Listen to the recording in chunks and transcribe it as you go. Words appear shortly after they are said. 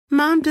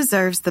Mom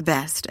deserves the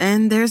best,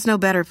 and there's no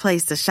better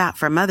place to shop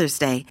for Mother's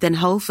Day than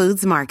Whole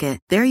Foods Market.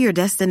 They're your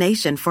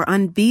destination for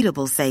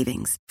unbeatable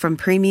savings, from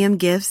premium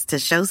gifts to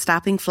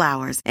show-stopping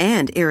flowers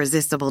and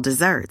irresistible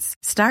desserts.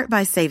 Start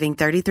by saving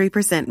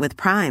 33% with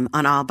Prime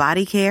on all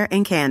body care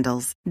and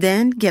candles.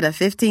 Then get a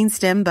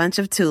 15-stem bunch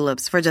of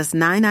tulips for just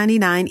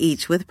 $9.99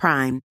 each with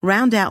Prime.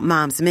 Round out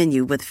Mom's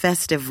menu with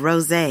festive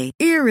rosé,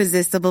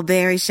 irresistible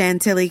berry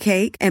chantilly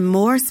cake, and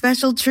more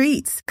special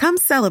treats. Come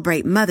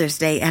celebrate Mother's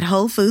Day at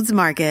Whole Foods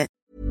Market.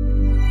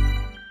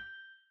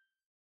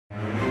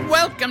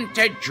 Welcome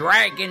to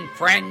Dragon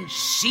Friends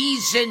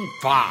Season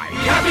 5.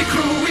 Happy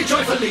crew, we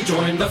joyfully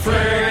join the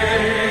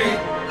fray.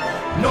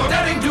 No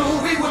daring do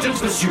we wouldn't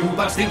pursue,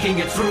 but thinking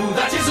it through,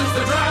 that isn't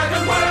the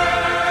Dragon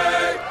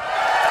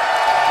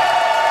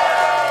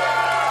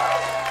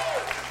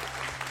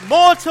way.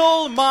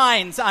 Mortal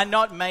minds are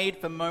not made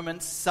for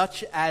moments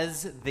such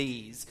as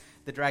these.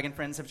 The Dragon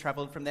Friends have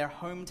travelled from their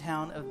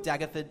hometown of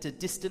Daggerford to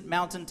distant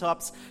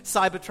mountaintops,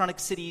 cybertronic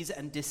cities,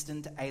 and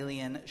distant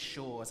alien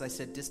shores. I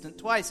said distant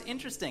twice.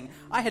 Interesting.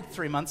 I had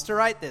 3 months to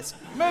write this.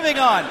 Moving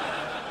on.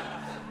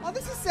 Oh,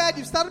 this is sad.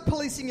 You've started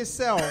policing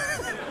yourself.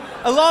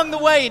 Along the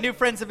way, new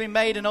friends have been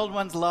made and old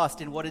ones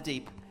lost. In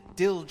Waterdeep,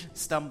 Dilge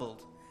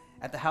stumbled.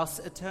 At the House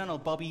Eternal,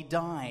 Bobby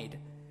died.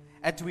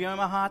 At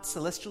Dweoma Heart,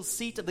 celestial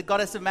seat of the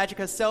goddess of magic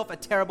herself, a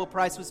terrible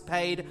price was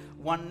paid,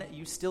 one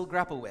you still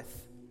grapple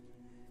with.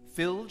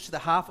 Filge, the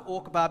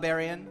half-orc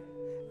barbarian.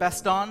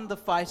 Baston, the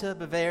fighter,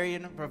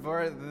 Bavarian...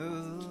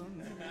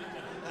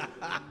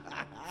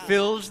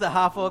 Filge, the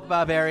half-orc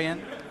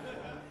barbarian.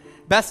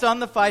 Baston,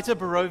 the fighter,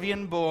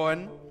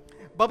 Barovian-born.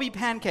 Bobby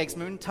Pancakes,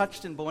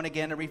 moon-touched and born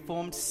again, a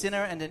reformed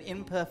sinner and an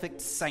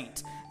imperfect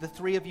saint. The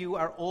three of you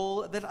are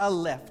all that are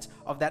left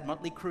of that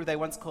motley crew they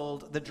once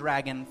called the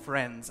Dragon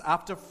Friends.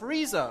 After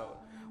Friezo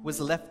was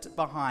left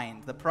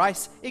behind, the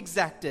price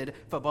exacted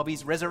for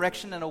Bobby's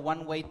resurrection and a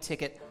one-way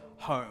ticket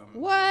home.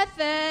 Worth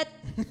it.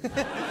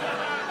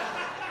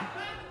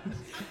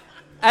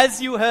 As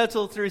you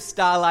hurtle through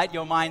starlight,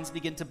 your minds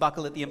begin to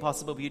buckle at the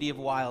impossible beauty of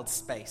wild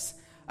space.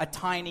 A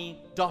tiny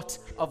dot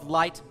of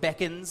light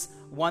beckons,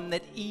 one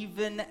that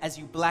even as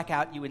you black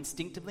out, you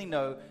instinctively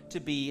know to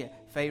be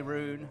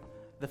Faerun,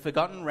 the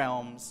Forgotten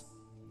Realms,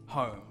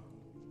 home.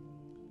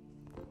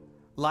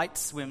 Light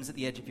swims at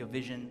the edge of your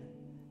vision.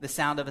 The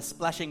sound of a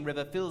splashing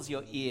river fills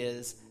your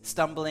ears.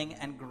 Stumbling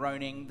and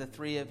groaning, the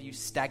three of you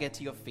stagger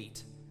to your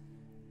feet.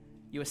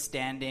 You are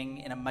standing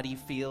in a muddy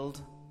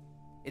field.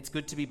 It's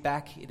good to be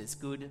back. It is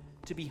good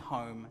to be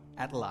home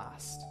at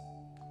last.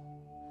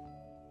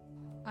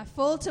 I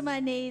fall to my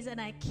knees and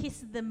I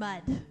kiss the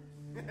mud.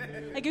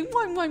 I go,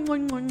 mwah, mwah,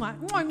 mwah, mwah, mwah,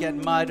 mwah, Get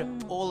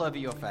mud all over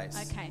your face.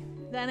 Okay.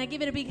 Then I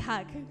give it a big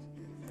hug.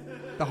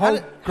 The whole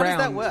How does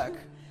that ground. work?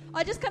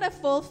 I just kind of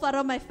fall flat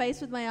on my face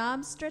with my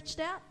arms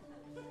stretched out.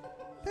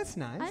 That's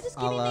nice. I just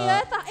give him the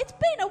earth. It's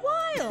been a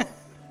while.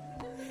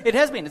 It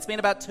has been. It's been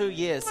about 2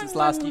 years since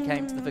last you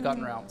came to the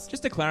Forgotten Realms.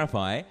 Just to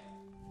clarify,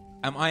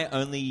 am I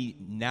only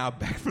now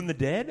back from the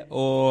dead,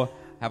 or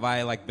have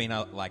I been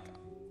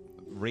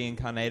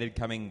reincarnated,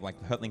 coming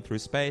hurtling through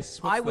space?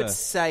 I would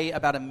say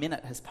about a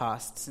minute has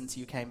passed since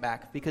you came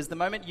back, because the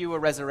moment you were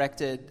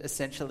resurrected,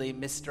 essentially,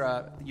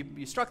 Mystra,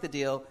 you struck the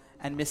deal,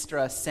 and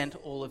Mystra sent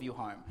all of you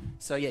home.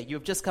 So yeah, you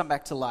have just come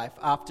back to life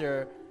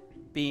after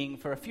being,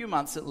 for a few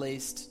months at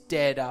least,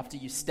 dead after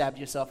you stabbed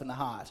yourself in the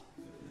heart.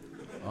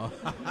 Oh.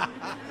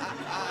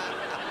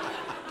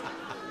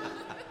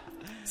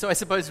 So I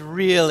suppose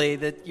really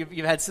that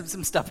you've had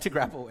some stuff to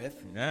grapple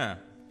with. Yeah.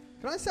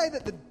 Can I say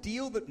that the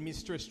deal that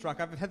Mystra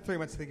struck, I've had 3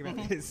 months to think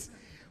about this,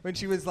 when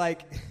she was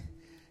like,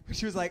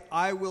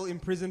 I will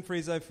imprison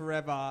Friezo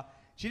forever.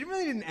 She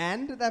didn't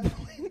end at that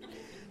point.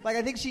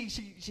 I think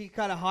she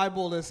kind of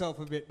highballed herself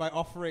a bit by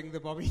offering the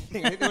Bobby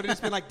thing. I think it would have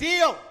just been like,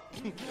 deal!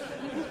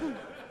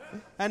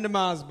 And a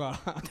Mars bar.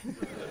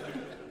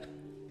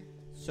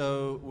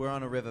 So we're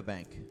on a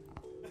riverbank.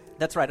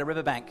 That's right, a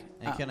riverbank.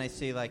 And can I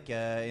see,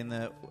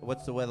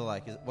 what's the weather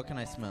like? What can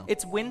I smell?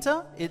 It's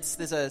winter.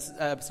 There's a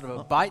sort of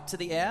a bite to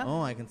the air.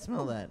 Oh, I can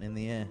smell that in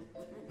the air.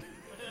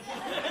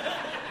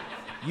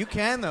 You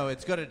can, though.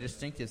 It's got a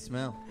distinctive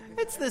smell.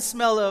 It's the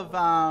smell of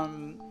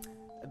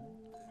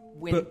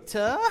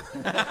winter.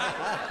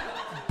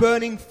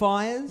 Burning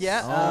fires.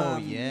 Yeah. Oh,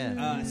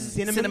 yeah.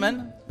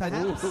 Cinnamon.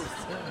 Perhaps.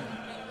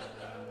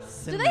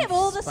 Do they have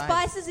all the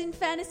spices in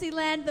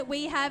Fantasyland that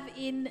we have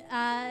in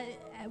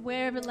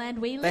wherever land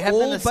we live? They have the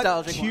All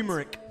nostalgic but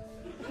turmeric.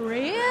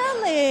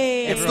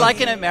 Really? It's like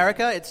in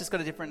America, it's just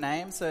got a different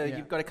name. So Yeah.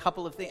 you've got a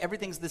couple of things.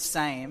 Everything's the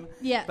same.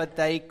 Yeah. But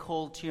they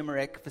call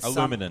turmeric for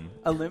Aluminum.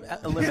 Aluminum.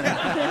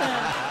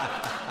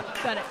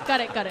 Got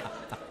it.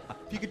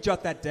 If you could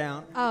jot that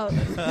down. Oh,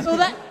 will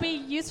that be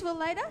useful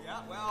later?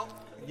 Yeah, well,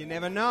 you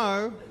never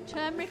know.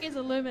 Turmeric is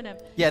aluminum.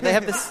 Yeah, they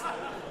have this.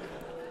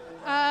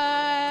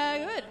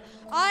 Good.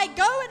 I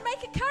go and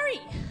make a curry.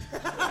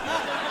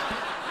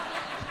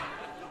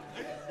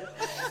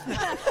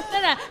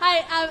 No.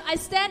 I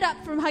stand up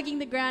from hugging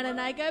the ground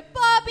and I go,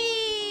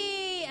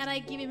 Bobby! And I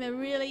give him a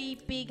really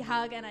big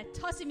hug and I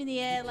toss him in the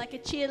air like a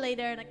cheerleader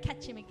and I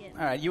catch him again.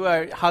 All right, you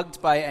are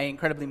hugged by an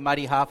incredibly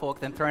muddy half-orc,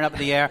 then thrown up in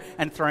the air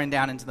and thrown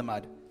down into the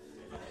mud.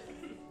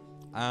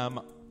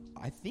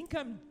 I think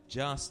I'm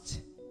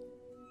just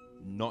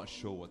not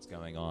sure what's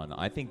going on.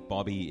 I think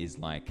Bobby is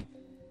like...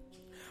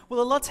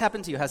 Well, a lot's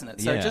happened to you, hasn't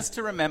it? So Yeah. just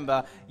to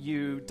remember,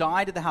 you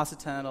died at the House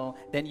Eternal,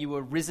 then you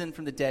were risen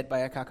from the dead by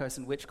a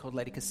Carcosan witch called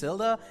Lady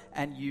Casilda,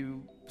 and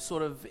you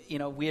sort of,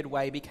 in a weird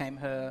way, became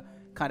her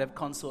kind of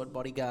consort,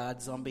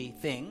 bodyguard, zombie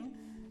thing.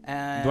 Do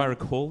I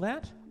recall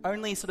that?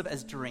 Only sort of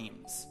as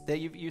dreams. There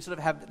you sort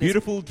of have...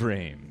 Beautiful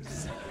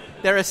dreams.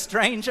 There are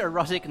strange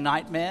erotic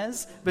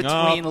nightmares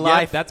between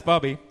life... Yeah, that's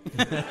Bobby.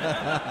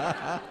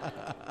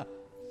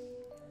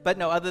 But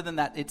no, other than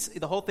that, it's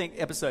the whole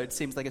episode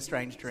seems like a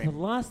strange The dream.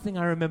 last thing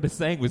I remember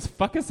saying was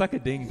 "fuck a sucker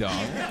ding dong,"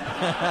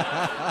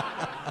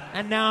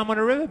 and now I'm on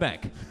a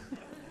riverbank.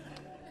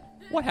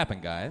 What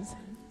happened, guys?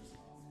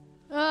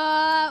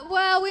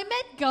 Well, we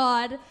met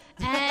God,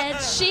 and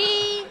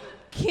she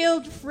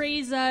killed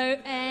Friezo,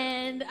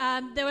 and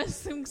there were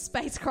some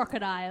space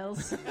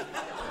crocodiles. It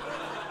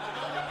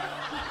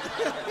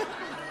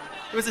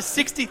was a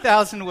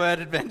 60,000-word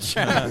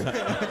adventure.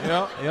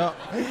 Yeah.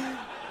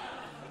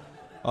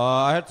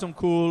 I had some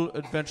cool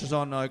adventures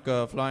on like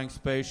a flying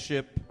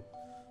spaceship,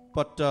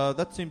 but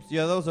that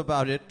was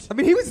about it. I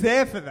mean, he was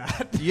there for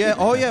that. Yeah.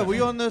 Oh yeah. Were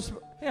you on this?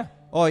 Yeah.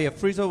 Oh yeah.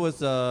 Friezo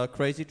was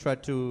crazy.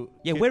 Tried to.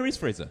 Yeah, where is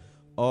Fraser?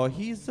 Oh,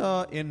 he's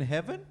in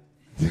heaven.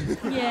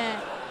 Yeah.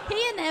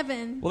 He in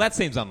heaven. Well, that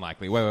seems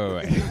unlikely. Wait. Oh,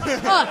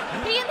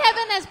 he in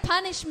heaven as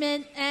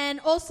punishment, and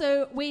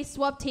also we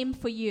swapped him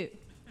for you.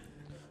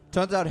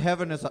 Turns out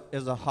heaven is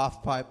a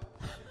half pipe.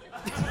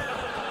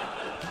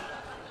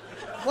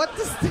 What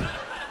does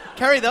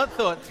Carry that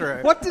thought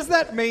through. what does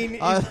that mean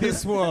in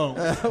this world?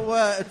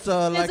 Well, it's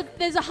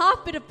There's a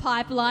half bit of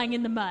pipe lying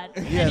in the mud,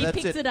 yeah, and he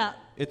that's picks it up.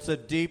 It's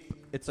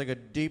like a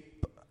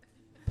deep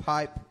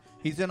pipe.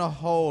 He's in a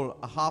hole,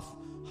 half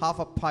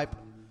a pipe.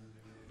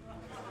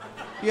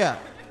 Yeah.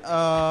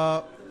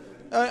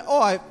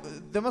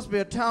 There must be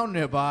a town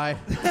nearby.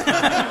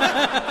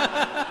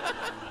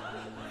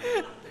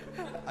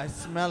 I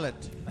smell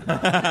it.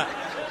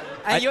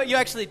 And you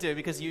actually do,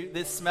 because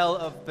the smell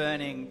of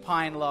burning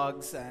pine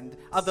logs and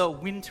other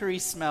wintry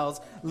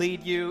smells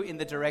lead you in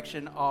the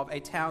direction of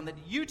a town that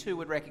you two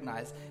would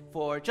recognize.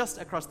 For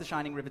just across the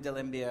shining river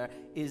Delembia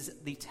is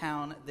the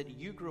town that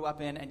you grew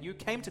up in and you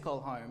came to call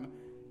home,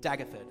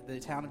 Daggerford, the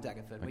town of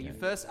Daggerford,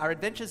 where our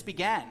adventures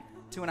began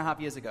 2.5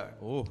 years ago.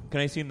 Oh, can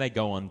I assume they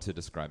go on to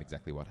describe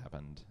exactly what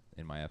happened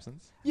in my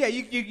absence? Yeah,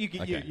 you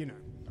know.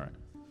 All right.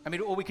 I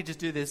mean, or we could just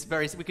do this do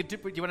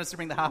you want us to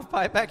bring the half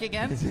pipe back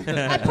again?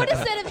 I put a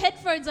set of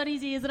headphones on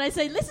his ears and I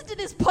say, listen to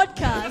this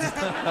podcast.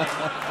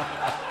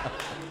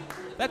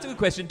 That's a good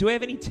question. Do we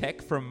have any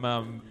tech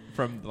from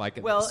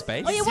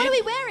space? Oh yeah, what are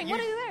we wearing? What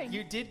are we wearing?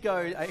 You did go.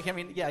 I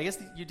guess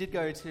you did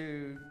go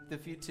to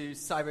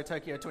Cyber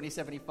Tokyo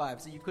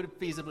 2075. So you could have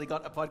feasibly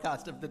got a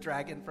podcast of the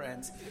Dragon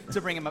Friends to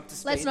bring him up to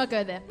speed. Let's not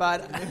go there.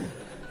 But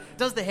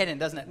does the head in,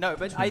 doesn't it? No,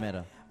 but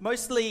meta.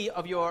 Mostly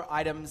of your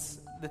items,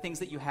 the things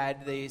that you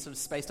had, the sort of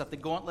space stuff, the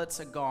gauntlets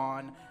are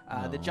gone.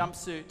 The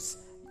jumpsuits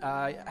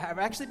have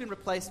actually been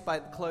replaced by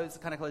the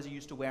kind of clothes you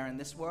used to wear in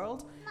this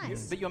world.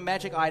 Nice. But your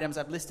magic items,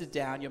 I've listed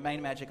down, your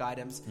main magic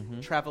items,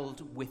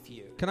 traveled with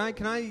you. Can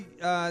I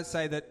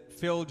say that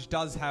Filge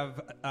does have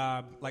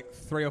like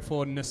 3 or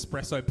 4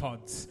 Nespresso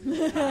pods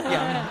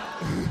Yeah.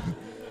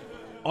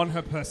 on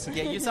her person?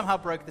 Yeah, you somehow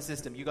broke the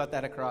system. You got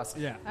that across.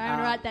 Yeah. I'm going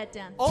to write that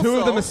down. Also, 2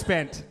 of them are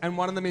spent, and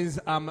one of them is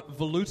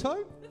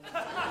Voluto,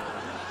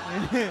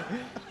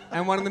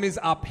 and one of them is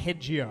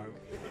Arpeggio.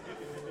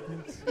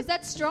 Is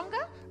that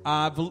stronger?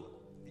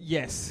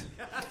 Yes.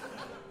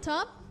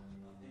 Tom?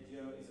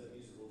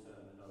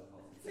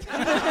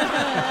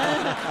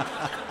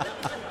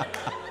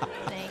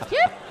 Thank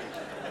you.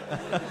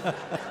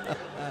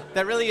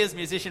 That really is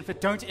musician for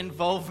don't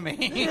involve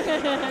me.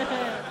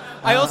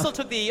 I also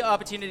took the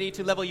opportunity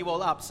to level you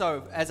all up.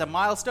 So, as a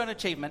milestone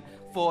achievement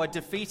for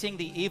defeating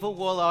the evil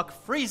warlock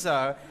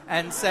Friezo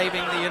and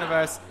saving the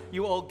universe,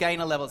 you all gain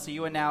a level. So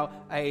you are now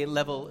a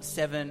level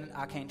 7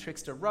 arcane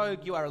trickster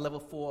rogue. You are a level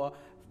 4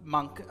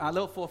 monk,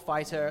 level 4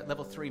 fighter,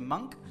 level 3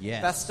 monk.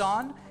 Yes.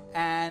 Baston.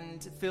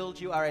 And Filge,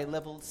 you are a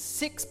level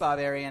 6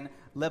 barbarian,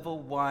 level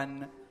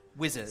 1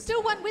 wizard.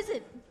 Still one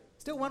wizard.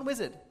 Still one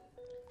wizard.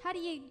 How do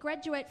you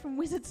graduate from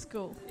wizard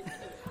school?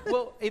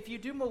 Well, if you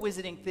do more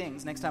wizarding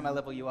things, next time I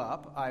level you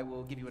up, I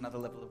will give you another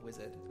level of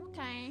wizard.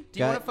 Okay. Do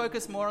you want to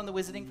focus more on the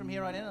wizarding from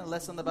here on in and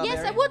less on the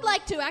barbarian? Yes, I would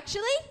like to,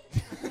 actually.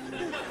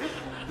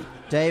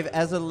 Dave,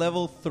 as a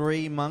level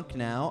 3 monk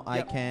now, I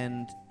Yep.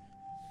 can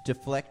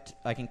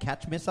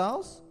catch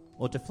missiles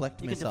or deflect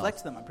You can missiles.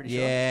 deflect them, I'm pretty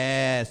sure.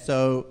 Yeah,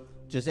 so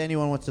just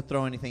anyone wants to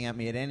throw anything at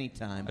me at any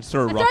time. I just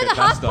threw a I rocket throw the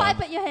half Baston. pipe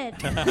at your head.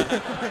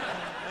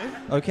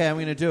 Okay, I'm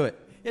going to do it.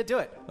 Yeah, do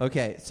it.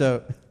 Okay,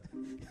 so...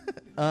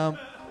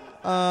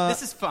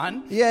 This is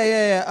fun.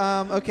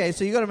 Yeah. Okay,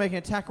 so you got to make an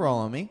attack roll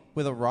on me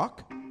with a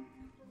rock.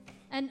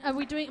 And are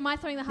we doing? Am I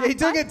throwing the half? Yeah, you're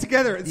doing it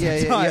together at the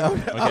same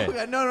time. Yeah.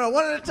 Okay. No,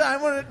 one at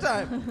a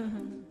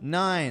time.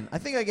 9. I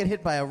think I get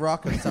hit by a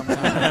rock or something.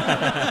 All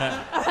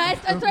right,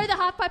 I throw the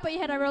half pipe at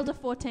your head. I rolled a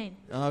 14.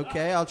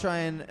 Okay, I'll try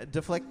and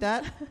deflect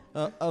that.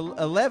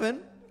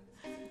 11.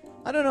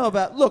 I don't know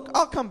about... Look,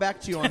 I'll come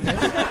back to you on this.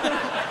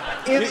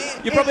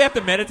 You probably have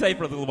to meditate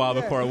for a little while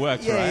before it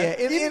works, right?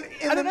 Yeah.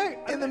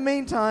 In the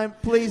meantime,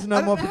 please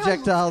no more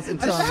projectiles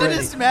until I'm ready.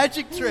 Shittiest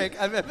magic trick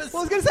I've ever seen.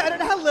 Well, I was going to say, I don't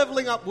know how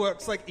leveling up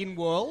works, like, in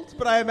world,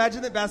 but I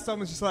imagine that Baston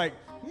was just like,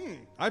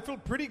 I feel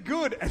pretty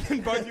good. And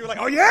then both of you were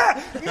like, oh,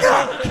 yeah!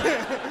 No!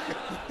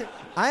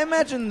 I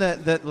imagine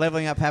that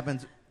leveling up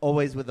happens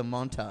always with a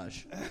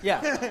montage.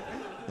 Yeah.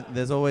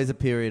 There's always a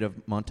period of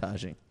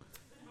montaging.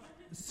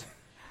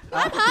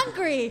 I'm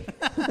hungry.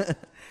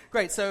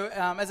 Great. So,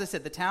 as I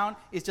said, the town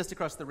is just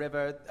across the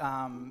river.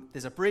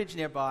 There's a bridge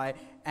nearby,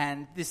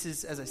 and this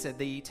is, as I said,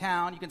 the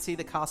town. You can see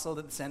the castle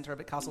at the center of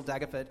it, Castle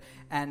Daggerford,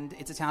 and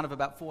it's a town of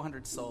about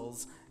 400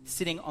 souls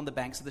sitting on the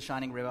banks of the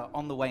Shining River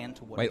on the way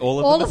into Waterdeep. Wait, all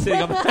of them are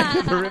sitting on the bank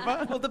of the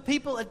river? Well, the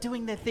people are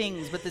doing their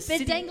things, but They're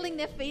dangling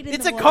their feet in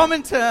it's the a water.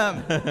 common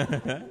term.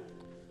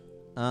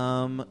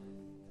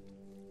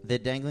 They're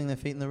dangling their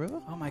feet in the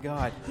river? Oh, my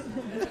God.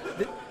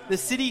 The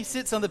city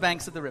sits on the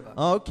banks of the river.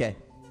 Oh, okay.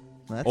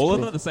 That's All cool.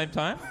 of them at the same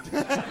time?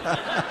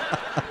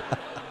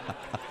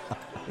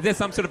 Is there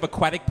some sort of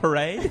aquatic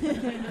parade?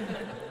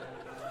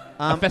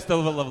 A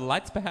festival of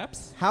lights,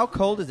 perhaps? How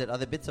cold is it? Are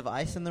there bits of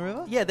ice in the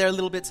river? Yeah, there are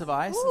little bits of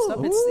ice and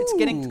stuff. It's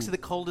getting to the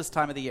coldest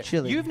time of the year.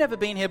 Chilly. You've never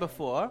been here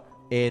before.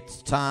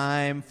 It's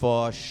time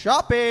for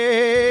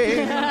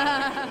shopping!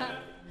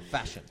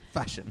 Fashion.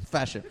 Baston,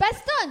 Fashion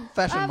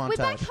we're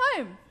back montage.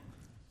 home.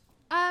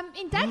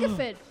 In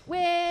Daggerford,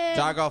 where...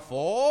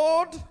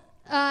 Daggerford,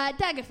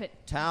 Daggerford.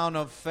 town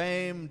of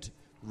famed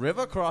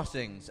river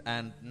crossings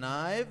and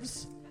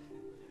knives.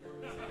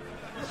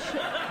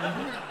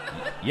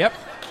 Yep.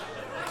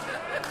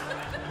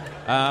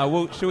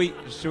 Well,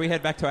 should we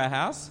head back to our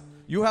house?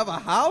 You have a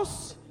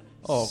house?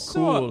 Oh,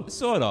 cool.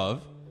 Sort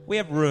of. We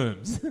have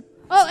rooms.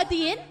 Oh, at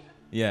the inn?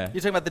 Yeah.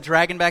 You're talking about the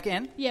Dragonback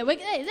Inn? Yeah,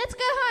 hey, let's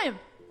go home.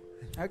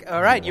 Okay,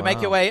 all right, you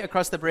make your way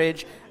across the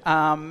bridge.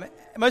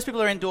 Most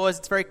people are indoors.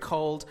 It's very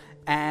cold.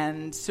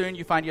 And soon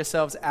you find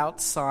yourselves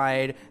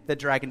outside the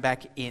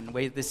Dragonback Inn,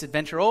 where this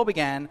adventure all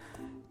began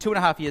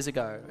 2.5 years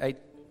ago. A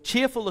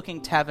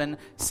cheerful-looking tavern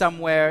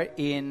somewhere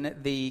in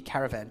the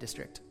Caravan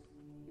District.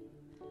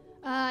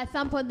 I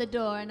thump on the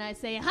door and I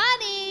say,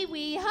 honey,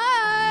 we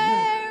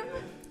home.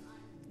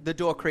 The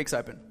door creaks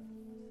open.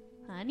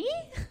 Honey?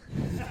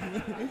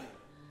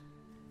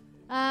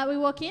 We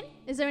walk in.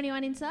 Is there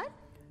anyone inside?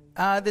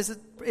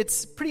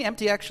 It's pretty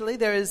empty, actually.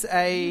 There's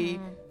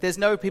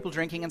no people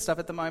drinking and stuff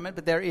at the moment,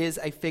 but there is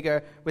a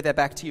figure with their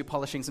back to you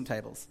polishing some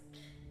tables.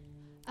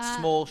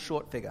 Small,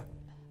 short figure.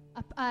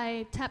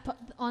 I tap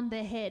on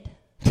their head.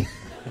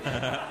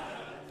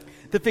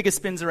 The figure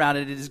spins around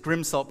and it is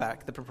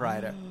Grimsaltback, the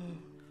proprietor.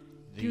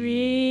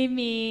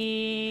 Dreamy.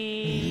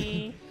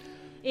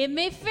 In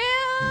me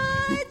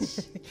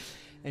Filch.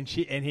 And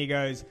he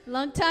goes,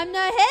 Long time no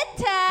head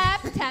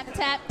tap. Tap,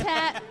 tap,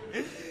 tap.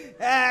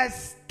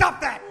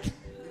 stop that!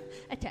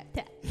 A tap,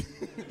 tap.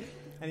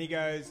 And he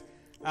goes,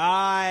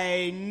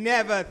 I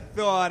never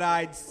thought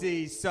I'd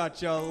see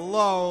such a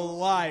low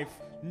life,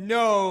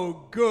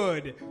 no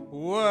good,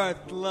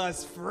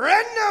 worthless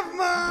friend of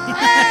mine!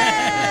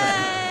 Hey!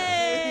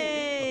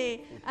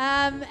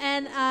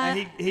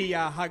 And he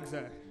hugs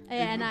her.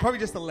 Yeah, and probably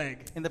just a leg.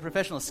 In the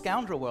professional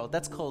scoundrel world,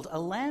 that's called a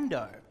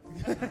lando.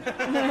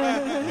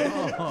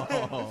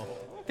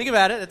 Think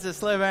about it. It's a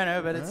slow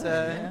burner, but it's...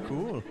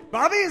 Cool.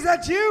 Bobby, is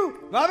that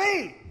you?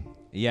 Bobby!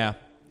 Yeah,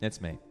 that's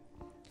me.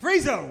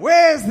 Friezo,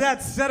 where's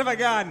that son of a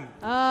gun?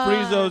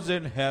 Friezo's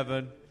in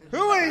heaven. Who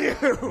are you?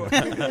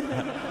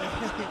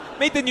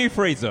 Meet the new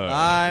Friezo.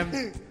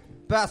 I'm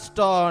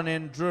Baston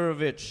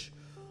Indrurovich.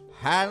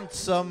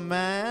 Handsome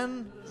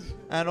man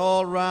and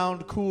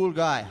all-round cool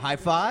guy. High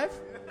five?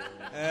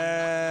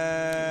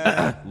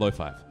 Low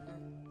five.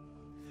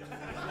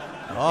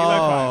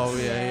 Oh,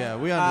 yeah.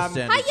 We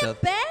understand how each your other.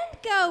 band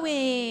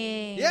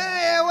going?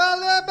 Yeah,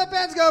 well, my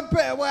band's going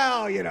pretty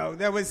well,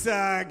 there was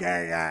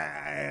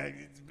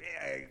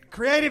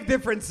creative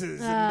differences,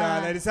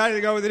 and they decided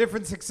to go with a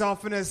different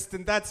saxophonist,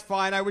 and that's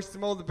fine. I wish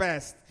them all the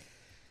best.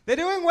 They're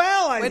doing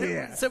well, I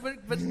hear.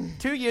 But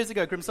 2 years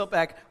ago,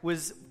 Grimsaltback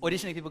was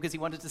auditioning people because he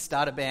wanted to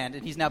start a band,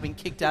 and he's now been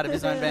kicked out of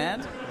his own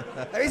band.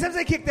 I mean, some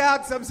say kicked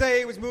out, some say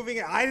he was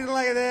moving. I didn't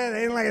like it there,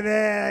 they didn't like it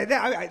there.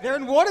 They're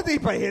in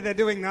Waterdeep, I hear. They're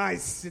doing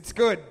nice. It's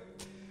good.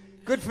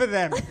 Good for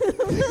them.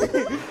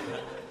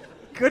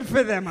 Good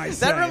for them, I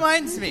say. That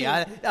reminds me,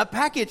 a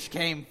package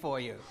came for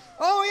you.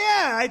 Oh,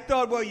 yeah. I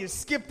thought, well, you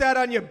skipped out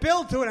on your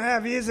bill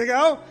 2.5 years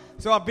ago,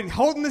 so I've been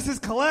holding this as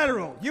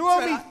collateral. You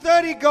owe me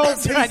 30 gold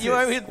pieces. Right, you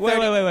owe me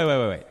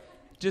 30. Wait.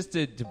 Just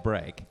to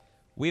break.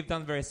 We've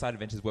done various side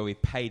adventures where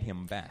we've paid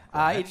him back.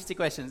 Right? Interesting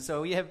question.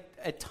 So we have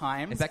at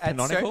times, Is that at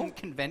canonical? certain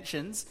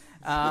conventions,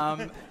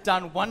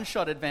 done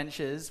one-shot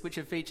adventures which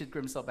have featured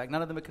Grim Saltback.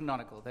 None of them are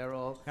canonical. They're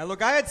all... Now,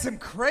 look, I had some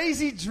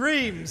crazy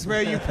dreams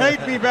where you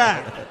paid me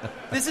back.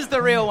 This is the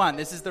real one.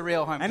 This is the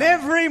real Homecoming. And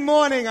every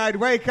morning I'd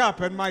wake up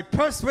and my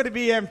purse would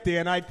be empty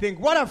and I'd think,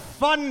 what a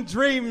fun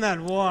dream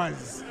that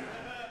was.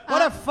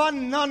 What a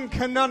fun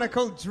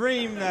non-canonical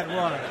dream that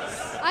was.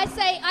 I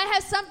say I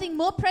have something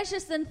more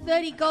precious than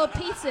 30 gold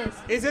pieces.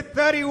 Is it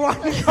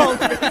 31 gold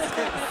pieces?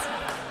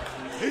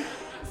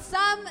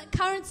 Some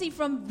currency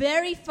from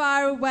very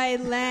far away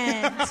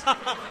land.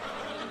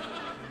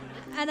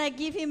 And I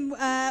give him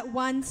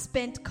one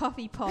spent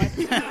coffee pot.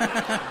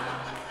 Well,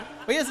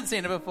 he hasn't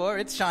seen it before.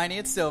 It's shiny.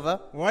 It's silver.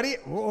 What do you...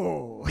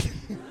 Whoa.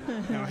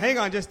 Now, hang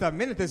on just a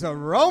minute. There's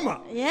aroma.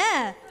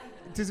 Yeah.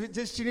 Do you need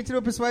to do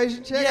a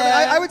persuasion check?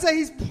 Yeah. I would say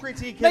he's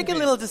pretty convinced. Make a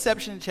little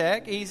deception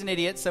check. He's an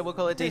idiot, so we'll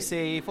call it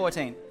DC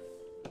 14.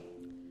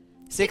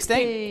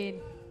 16.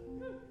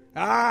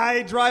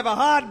 I drive a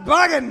hard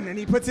bargain, and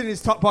he puts it in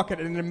his top pocket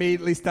and it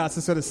immediately starts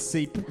to sort of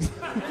seep.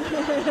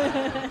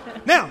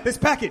 Now, this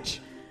package.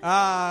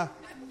 By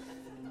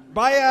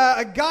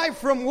a guy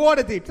from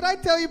Waterdeep. Did I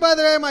tell you, by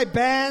the way, my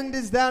band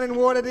is down in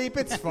Waterdeep?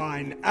 It's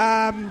fine.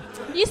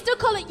 You still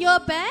call it your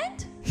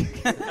band?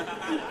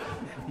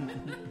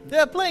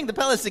 They're playing the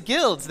Palace of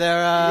Guilds. They're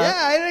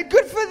Yeah,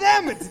 good for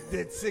them.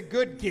 It's a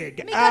good gig.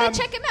 I mean, gotta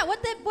check them out.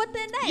 What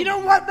their name? You know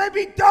what?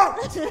 Maybe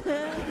don't.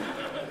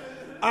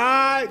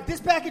 This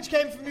package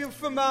came from you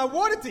from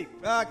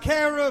Waterdeep,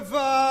 care of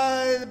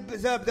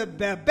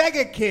the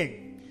Beggar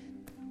King.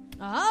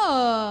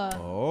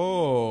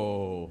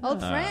 Oh.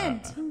 Old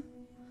friend.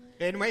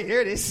 Anyway,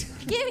 here it is.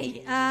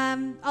 Gimme.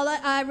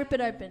 I rip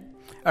it open.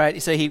 All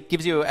right, so he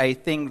gives you a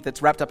thing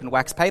that's wrapped up in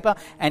wax paper,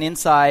 and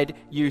inside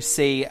you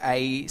see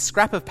a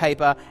scrap of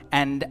paper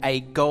and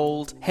a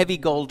heavy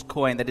gold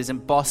coin that is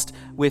embossed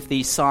with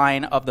the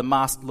sign of the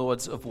Masked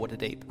Lords of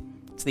Waterdeep.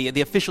 It's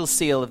the official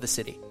seal of the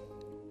city.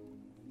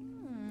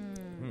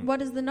 What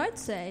does the note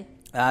say?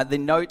 The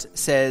note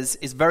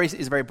is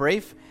very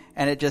brief,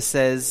 and it just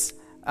says,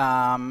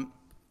 "There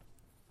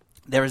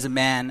is a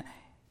man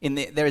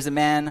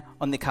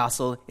on the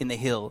castle in the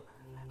hill.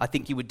 I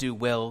think you would do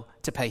well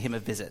to pay him a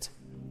visit."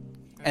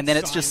 And then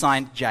it's just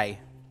signed J.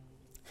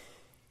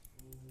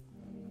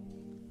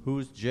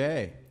 Who's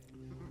Jay?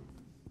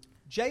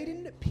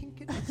 Jaden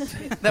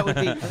Pinkett. that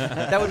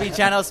would be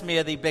Janos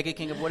Mir, the Beggar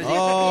King of Waterdeep. Oh.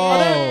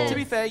 Although, to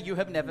be fair, you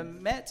have never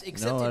met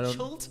except No, I in don't.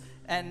 Chult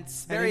and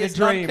various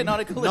dream.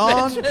 non-canonical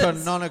adventures.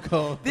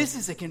 Non-canonical. This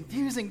is a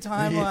confusing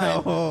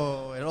timeline.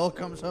 Oh, it all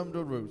comes home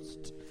to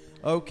roost.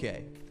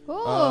 Okay.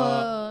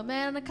 Oh,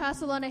 man on a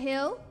castle on a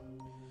hill.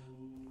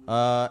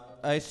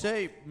 I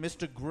say,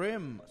 Mr.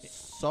 Grimm,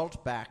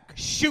 Saltback.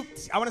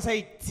 Shoot! I want to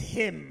say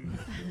Tim.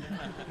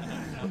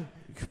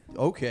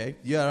 Okay.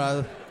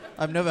 Yeah,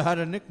 I've never had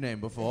a nickname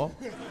before.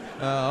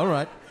 All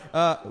right.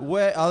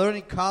 Where are there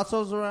any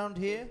castles around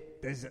here?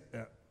 There's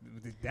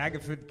the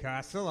Daggerford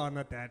Castle on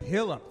that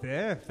hill up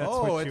there. If that's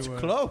Oh, what it's you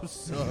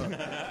close.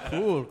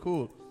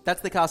 Cool.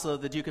 That's the castle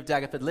the Duke of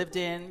Daggerford lived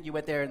in. You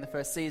went there in the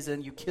first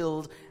season. You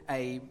killed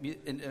a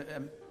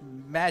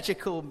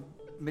magical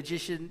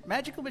magician.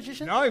 Magical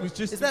magician? No, it was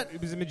just Is that-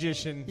 it was a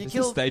magician. You It's a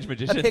killed stage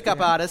magician. a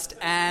pickup artist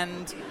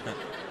and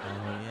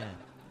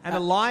And a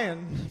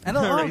lion. and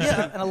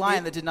a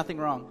lion that did nothing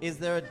wrong. Is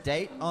there a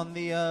date on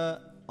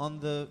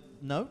the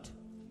note?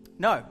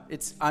 No,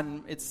 it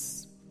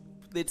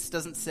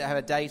doesn't have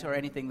a date or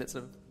anything that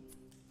sort of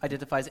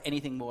identifies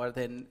anything more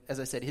than, as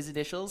I said, his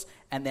initials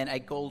and then a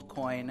gold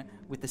coin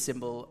with the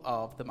symbol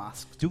of the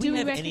mask. Do we we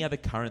have reckon- any other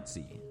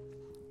currency?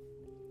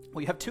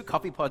 Well, you have 2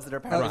 coffee pods that are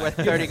apparently worth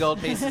 30 gold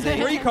pieces each.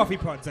 3 coffee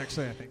pods,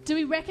 actually, I think. Do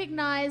we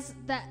recognize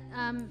that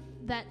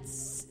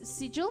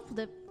sigil,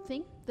 the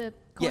thing, the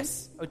coin?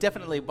 Yes, oh,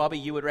 definitely, Bobby,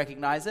 you would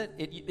recognize it.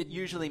 It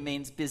usually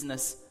means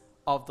business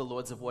of the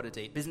Lords of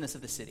Waterdeep, business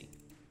of the city.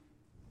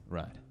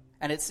 Right.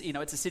 And it's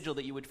a sigil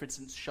that you would, for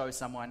instance, show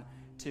someone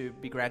to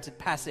be granted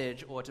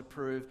passage or to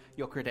prove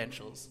your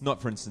credentials. Not,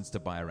 for instance, to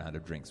buy a round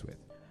of drinks with.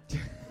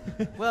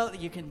 Well,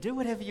 you can do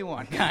whatever you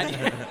want, can't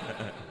you?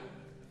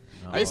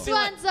 This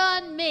one's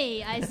on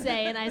me, I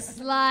say, and I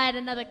slide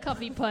another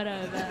coffee pot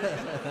over.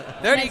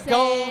 30 I say-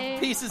 gold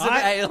pieces of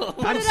ale.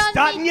 Put I'm it on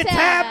starting me your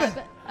tab.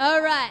 All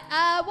right.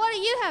 What do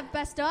you have,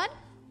 Baston?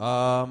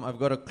 I've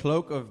got a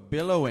cloak of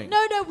billowing. No.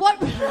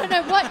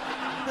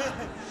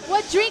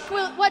 What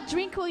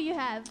drink will you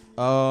have?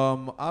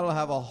 I'll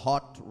have a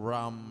hot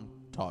rum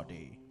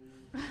toddy.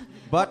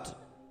 But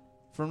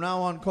from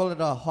now on, call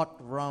it a hot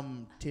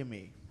rum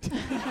Timmy.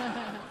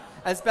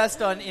 As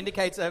Baston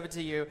indicates over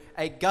to you,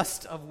 a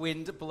gust of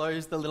wind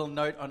blows the little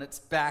note on its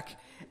back,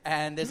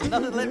 and there's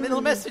another little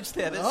message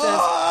there that says,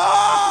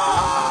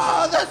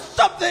 Oh, there's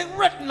something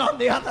written on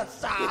the other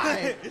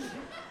side.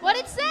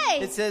 What'd it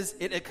say? it says,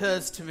 "It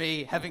occurs to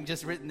me, having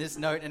just written this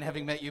note and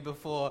having met you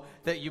before,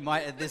 that you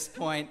might at this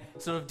point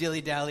sort of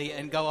dilly-dally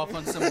and go off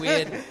on some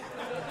weird...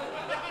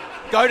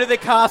 Go to the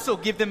castle,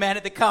 give the man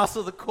at the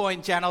castle the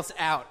coin, Janos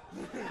out."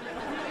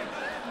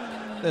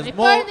 If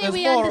only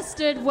we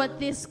understood what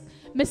this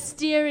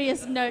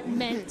mysterious note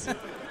meant.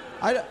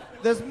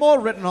 There's more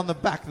written on the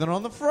back than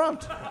on the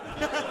front.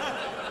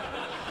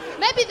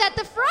 Maybe at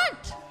the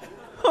front.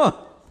 Huh.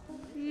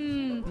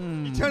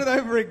 You turn it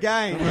over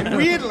again, and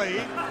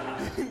weirdly,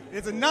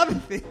 there's another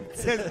thing that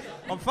says,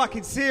 I'm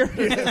fucking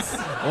serious.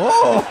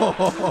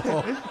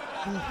 Oh!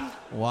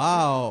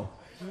 Wow.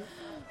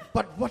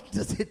 But what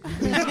does it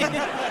mean?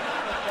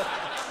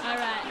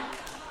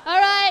 All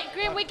right,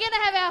 Grim, we're going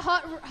to have our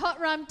hot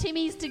rum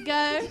Timmies to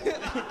go.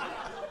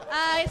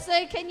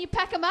 So can you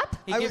pack them up?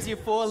 He gives you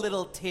 4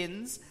 little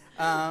tins,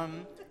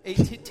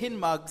 tin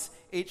mugs.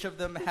 Each of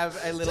them have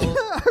a little...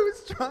 I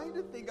was trying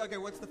to think, okay,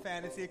 what's the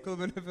fantasy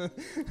equivalent of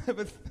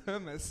a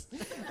thermos?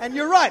 And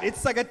you're right,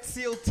 it's like a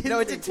sealed tin. No,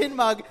 it's a tin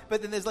mug,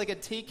 but then there's like a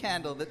tea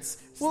candle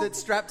that's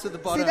strapped to the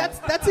bottom. See,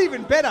 that's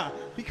even better.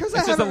 Because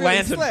it's I just a haven't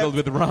lantern really filled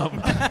with rum.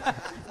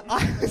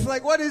 I was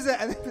like, what is it?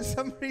 And then for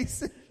some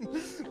reason,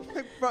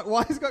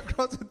 why has got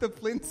crossed with the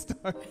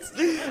Flintstones?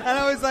 And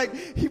I was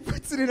like, he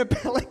puts it in a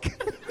pelican.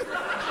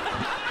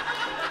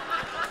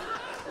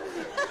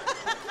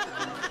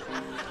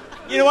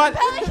 You know what?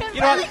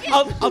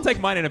 I'll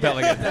take mine in a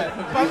pelican.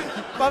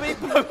 Bobby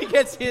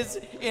gets his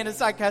in a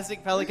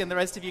sarcastic pelican. The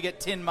rest of you get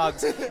tin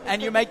mugs,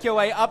 and you make your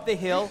way up the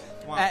hill.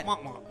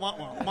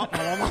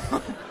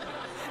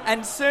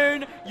 And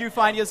soon you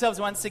find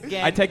yourselves once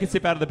again. I take a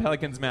sip out of the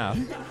pelican's mouth.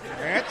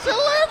 It's a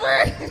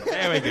liver.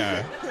 There we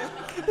go.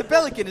 The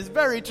pelican is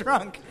very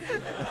drunk.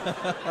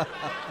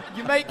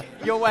 You make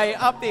your way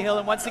up the hill,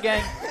 and once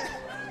again,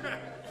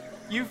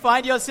 you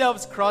find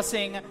yourselves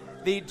crossing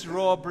the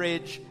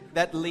drawbridge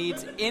that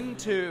leads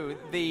into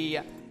the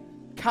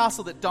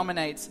castle that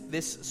dominates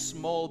this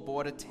small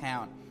border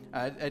town.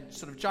 A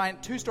sort of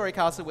giant 2-story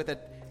castle with a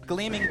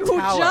gleaming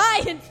tower.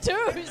 Giant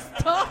 2-story.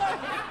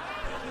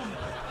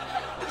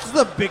 This is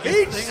the biggest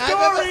Each thing story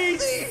I've ever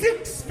seen.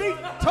 6 feet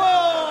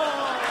tall.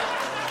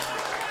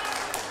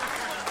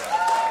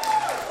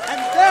 And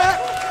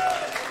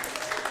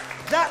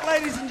that,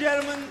 ladies and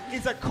gentlemen,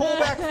 is a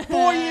callback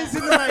 4 years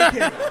in the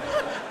making.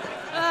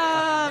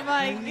 Oh,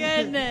 my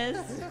goodness.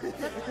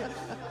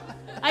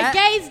 I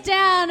gaze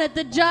down at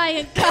the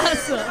giant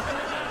castle.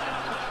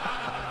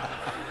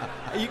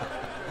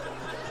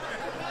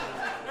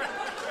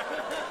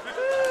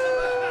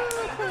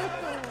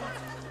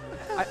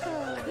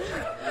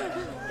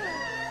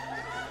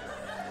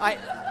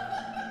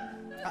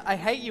 I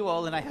hate you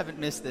all, and I haven't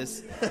missed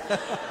this.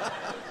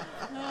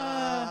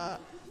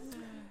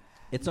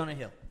 It's on a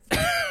hill.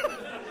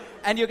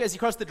 And as you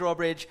cross the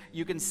drawbridge,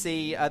 you can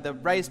see the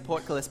raised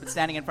portcullis, but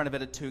standing in front of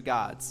it are 2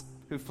 guards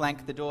who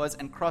flank the doors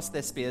and cross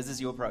their spears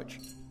as you approach.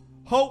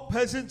 Halt,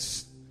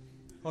 peasants.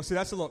 Oh, see,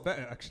 that's a lot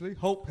better, actually.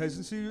 Halt,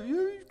 peasants.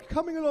 You're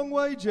coming a long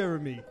way,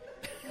 Jeremy.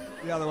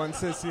 The other one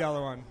says to the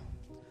other one.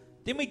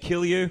 Didn't we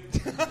kill you?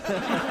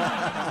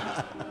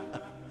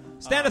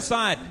 Stand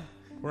aside.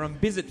 We're on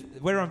visit.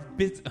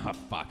 Oh,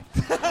 fuck.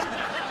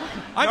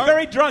 I'm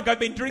very drunk. I've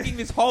been drinking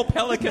this whole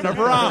pelican of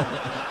rum.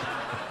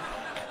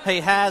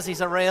 He has.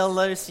 He's a real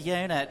loose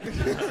unit.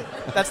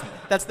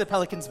 That's the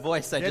pelican's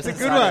voice. It's a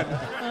good one.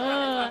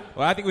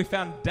 Well, I think we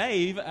found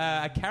Dave,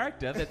 a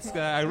character that's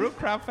a real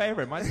crowd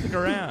favorite. Might stick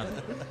around.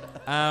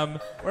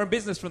 We're in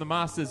business from the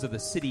masters of the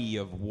city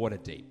of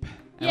Waterdeep.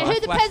 Yeah,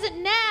 who's the peasant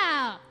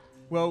now?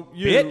 Well,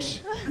 Bitch.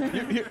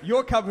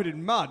 You're covered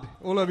in mud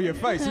all over your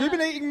face. Have you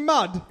been eating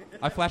mud?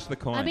 I flashed the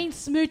coin. I've been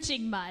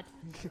smooching mud.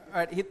 All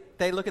right,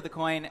 they look at the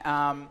coin,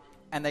 and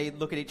they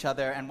look at each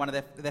other, and one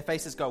of their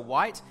faces go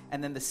white,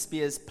 and then the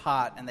spears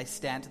part, and they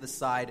stand to the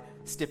side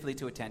stiffly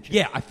to attention.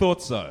 Yeah, I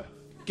thought so.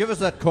 Give us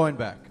that coin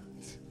back.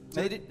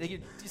 You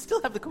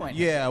still have the coin.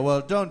 Yeah, well,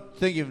 don't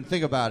even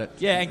think about it.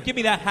 Yeah, and give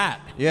me that hat.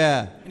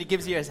 Yeah. And he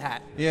gives you his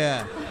hat.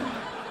 Yeah.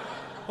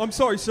 I'm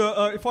sorry,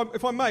 sir.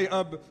 If I may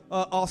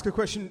ask a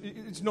question,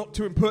 it's not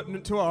too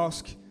impertinent to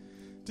ask.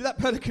 Did that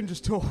pelican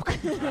just talk?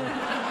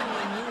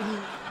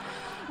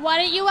 Why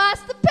don't you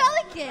ask the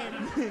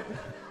pelican?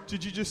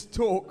 Did you just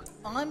talk?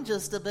 I'm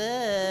just a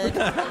bird.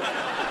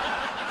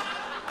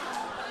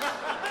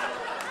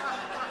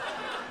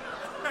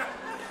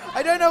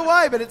 I don't know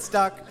why, but it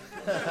stuck.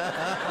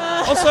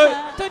 Also,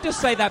 don't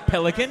just say that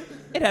pelican.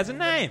 It has a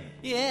name.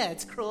 Yeah,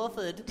 it's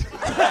Crawford.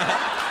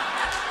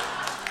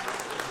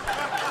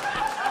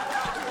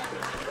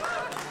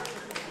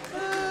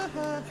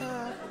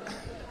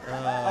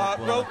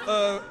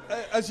 Well,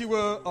 as you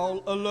were,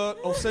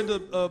 I'll send to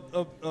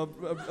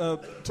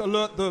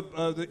alert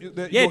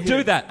the Yeah, you're do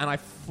here. that. And I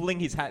fling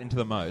his hat into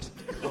the moat.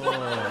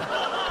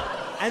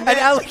 And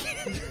then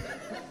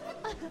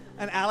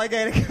an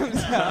alligator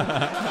comes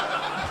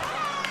out.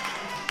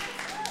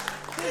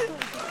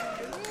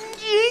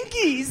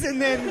 Jinkies!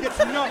 And then gets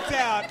knocked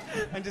out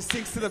and just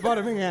sinks to the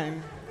bottom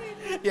again.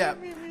 Yeah.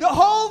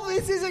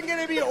 This isn't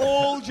going to be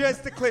all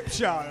just a clip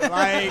show.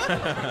 Like,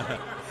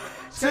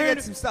 just gotta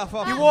get some stuff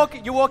off.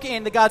 You walk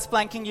in, the guards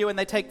flanking you, and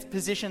they take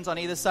positions on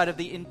either side of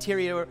the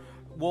interior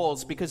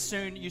walls, because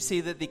soon you see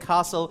that the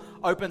castle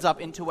opens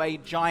up into a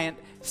giant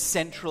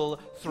central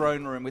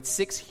throne room with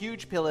 6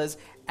 huge pillars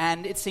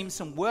and it seems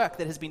some work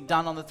that has been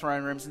done on the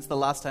throne room since the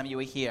last time you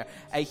were here.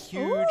 A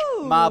huge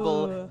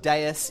marble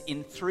dais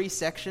in 3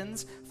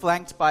 sections,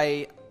 flanked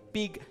by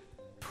big,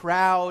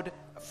 proud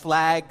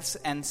flags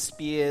and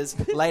spears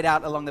laid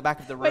out along the back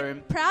of the room.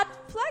 Wait, proud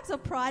flags or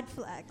pride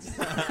flags?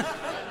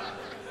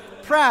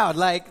 Proud,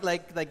 like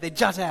they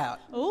jut out.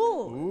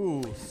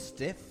 Ooh. Ooh,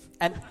 stiff.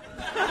 And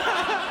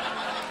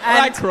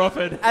Right,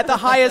 Crawford. at the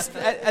highest,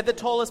 at the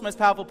tallest, most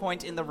powerful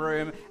point in the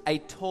room, a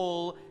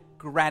tall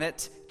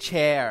granite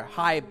chair,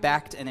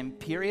 high-backed and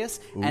imperious,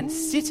 and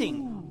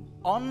sitting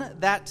on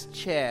that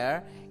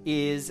chair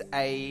is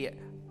a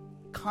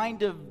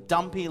kind of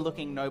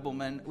dumpy-looking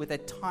nobleman with a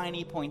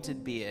tiny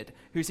pointed beard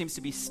who seems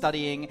to be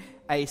studying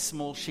a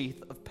small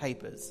sheath of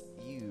papers.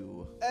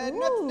 You.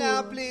 Not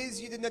now,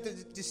 please. You do not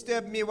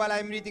disturb me while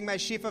I'm reading my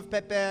sheaf of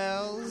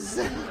papers.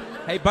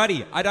 Hey,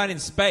 buddy, I died in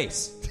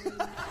space.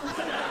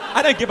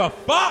 I don't give a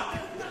fuck.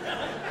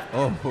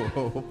 Oh,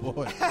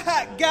 boy.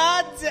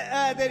 Guards,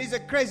 there is a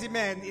crazy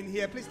man in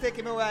here. Please take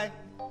him away.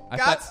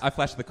 Guards, I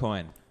flashed the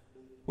coin.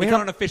 We're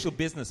not on official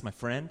business, my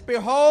friend.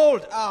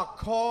 Behold our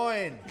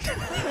coin.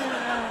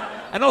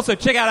 And also,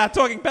 check out our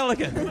talking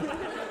pelican.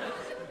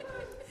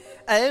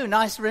 Oh,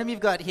 nice room you've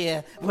got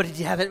here. What did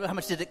you have it? How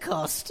much did it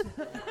cost?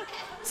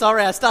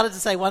 Sorry, I started to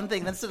say one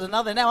thing, then said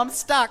another. Now I'm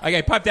stuck.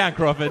 Okay, pipe down,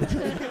 Crawford.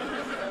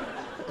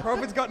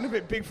 Crawford's gotten a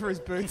bit big for his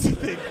boots, I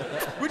think.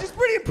 Which is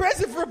pretty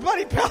impressive for a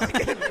bloody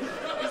pelican.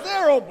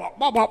 They're all bop,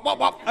 bop, bop, bop,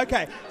 bop.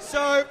 Okay,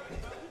 so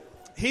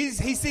he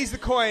sees the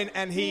coin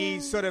and he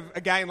sort of,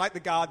 again, like the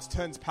guards,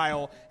 turns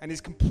pale and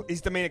his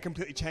demeanor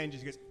completely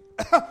changes. He goes,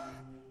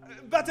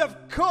 but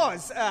of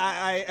course,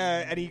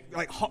 and he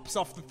like hops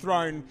off the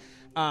throne.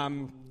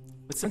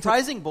 With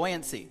surprising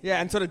buoyancy. Yeah,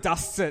 and sort of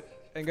dusts it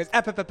and goes,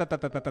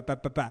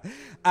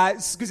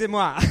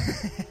 excusez-moi.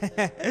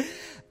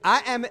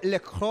 I am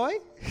Lacroix.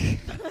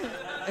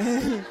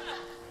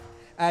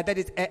 That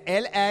is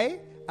Lacroix.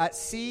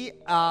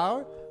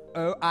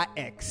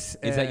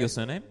 Is that your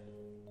surname?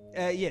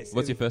 Yes.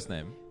 What's your first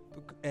name?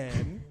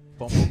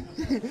 What's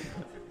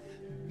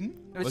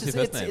What's your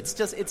first name? It's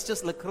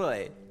just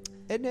LaCroix.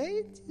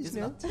 No, it's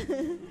not.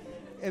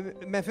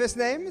 My first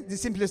name, the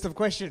simplest of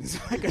questions.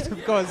 I guess,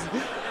 of course,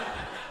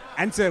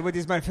 answer what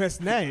is my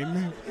first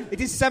name.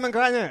 It is Simon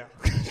Graneur.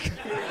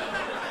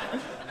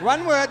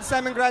 One word,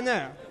 Simon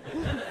Graneur.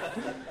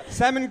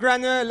 Simon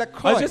Graneur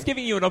Lacroix. I was just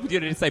giving you an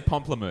opportunity to say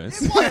pamplemousse.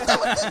 That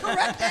was the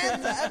correct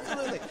answer.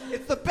 Absolutely.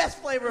 It's the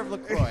best flavor of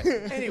LaCroix.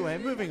 Anyway,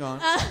 moving on.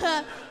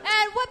 And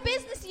what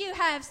business do you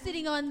have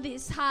sitting on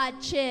this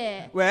hard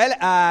chair? Well,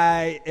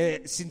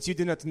 since you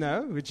do not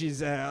know, which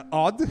is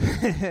odd,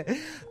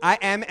 I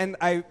am, and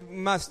I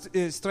must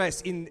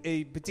stress in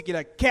a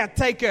particular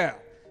caretaker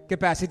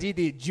capacity,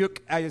 the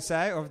Duke, I would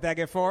say, of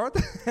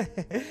Daggerford.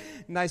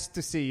 Nice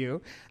to see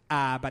you.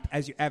 But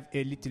as you have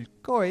a little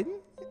coin,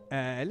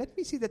 let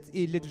me see that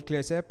a little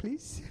closer,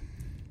 please.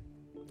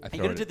 Are you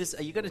going to do this?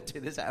 Are you going to do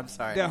this? I'm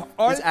sorry. The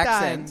all This time.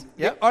 accent.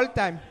 Yep. The all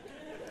time.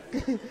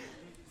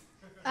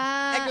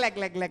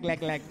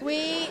 Leg.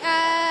 We,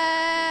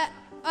 I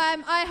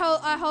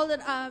hold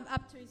it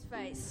up to his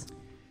face.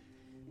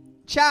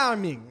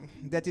 Charming.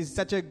 That is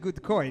such a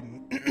good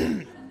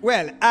coin.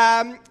 Well,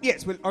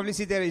 yes. Well,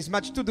 obviously there is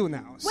much to do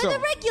now. Where's the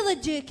regular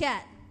Duke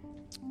at?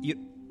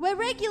 We're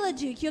regular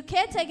Duke. You're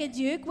caretaker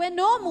Duke. We're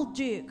normal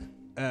Duke.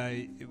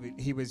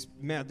 He was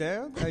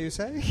murdered, you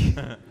say?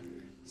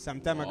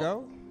 Some time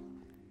ago.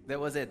 There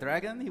was a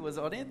dragon. He was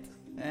on it.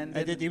 And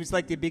It was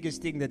like the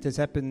biggest thing that has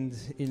happened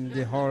in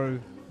the whole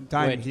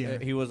time here.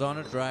 He was on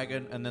a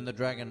dragon, and then the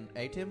dragon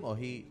ate him, or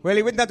he... Well,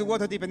 he went down to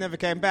Waterdeep and never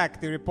came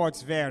back. The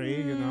reports vary,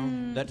 you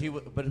know.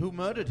 But who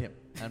murdered him?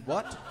 And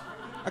what?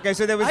 Okay,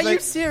 so there was Are like... you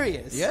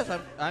serious? Yes,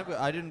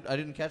 I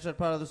didn't catch that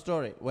part of the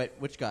story. Wait,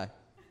 which guy?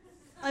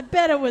 I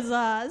bet it was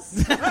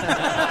us.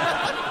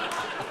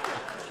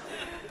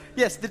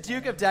 Yes, the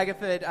Duke of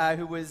Daggerford,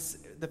 who was...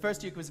 The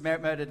first Duke was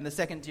murdered, and the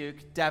second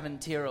Duke,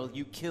 Davin Tyrrell,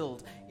 you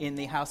killed in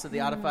the House of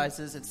the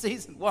Artificers in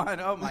Season 1.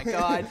 Oh, my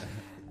God.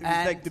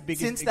 And like the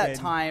biggest since that again.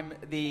 time,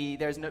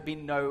 there's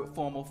been no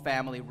formal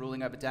family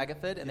ruling over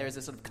Daggerford, and there is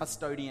a sort of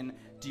custodian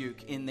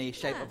Duke in the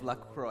shape of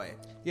Lacroix.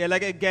 Yeah,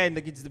 like again,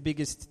 like it's the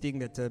biggest thing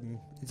that...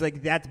 it's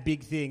like that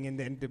big thing, and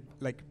then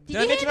like... Did Did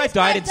I you mention hear I this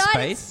died guy in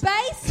died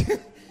space? in space?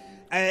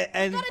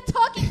 and Got a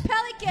talking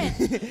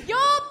pelican.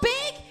 Your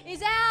big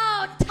is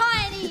our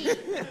tiny.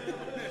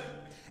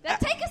 Now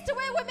take us to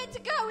where we're meant to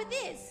go with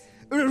this.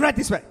 right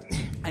this way.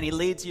 And he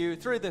leads you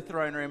through the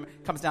throne room,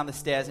 comes down the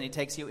stairs, and he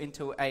takes you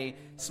into a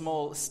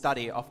small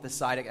study off the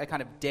side, a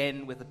kind of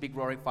den with a big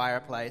roaring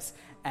fireplace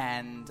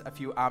and a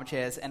few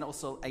armchairs, and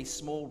also a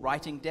small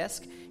writing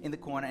desk in the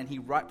corner. And he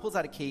pulls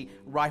out a key,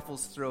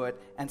 rifles through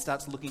it, and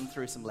starts looking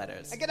through some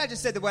letters. Again, I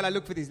just said that while I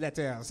look for these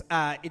letters,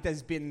 it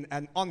has been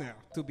an honor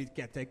to be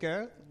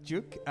caretaker,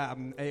 Duke.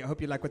 I hope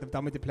you like what I've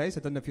done with the place. I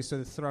don't know if you saw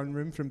the throne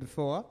room from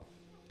before.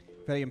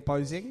 Very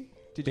imposing.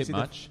 Did you Bit see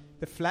much.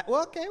 The flat.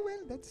 Well, okay, well,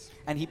 that's.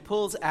 And he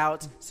pulls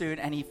out soon,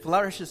 and he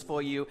flourishes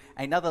for you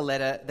another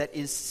letter that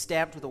is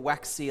stamped with a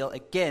wax seal,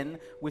 again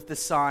with the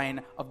sign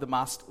of the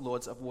Masked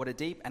Lords of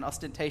Waterdeep. And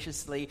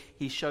ostentatiously,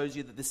 he shows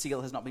you that the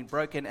seal has not been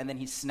broken, and then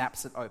he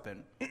snaps it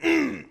open.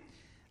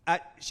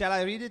 Shall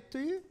I read it to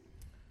you?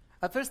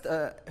 First,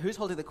 who's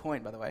holding the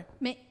coin, by the way?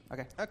 Me.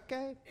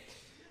 Okay.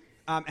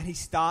 And he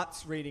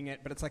starts reading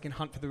it, but it's like in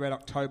Hunt for the Red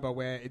October,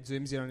 where it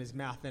zooms in on his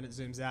mouth, then it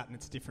zooms out, and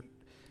it's a different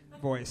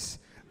voice.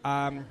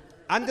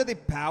 Under the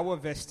power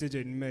vested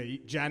in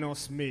me,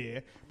 Janos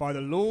Mir, by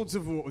the Lords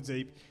of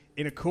Waterdeep,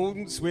 in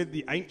accordance with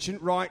the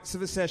ancient rites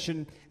of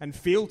accession and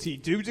fealty,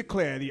 do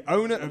declare the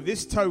owner of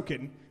this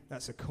token,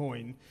 that's a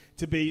coin,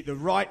 to be the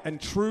right and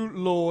true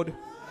Lord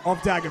of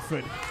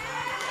Daggerford.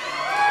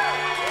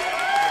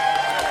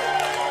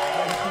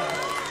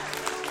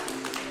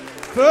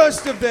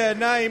 First of their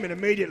name, and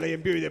immediately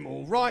imbue them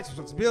all rights,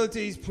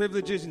 responsibilities,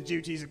 privileges, and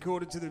duties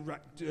accorded to the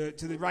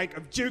rank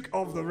of Duke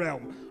of the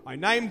Realm. I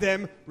name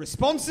them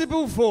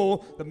responsible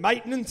for the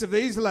maintenance of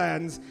these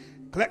lands,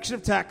 collection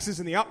of taxes,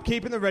 and the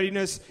upkeep and the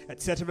readiness,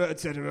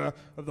 etc.,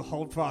 of the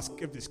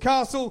holdfast of this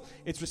castle,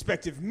 its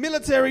respective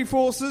military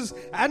forces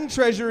and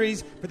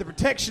treasuries for the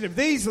protection of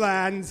these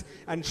lands,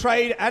 and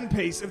trade and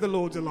peace of the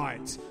Lord's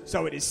Alliance.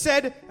 So it is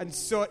said, and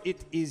so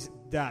it is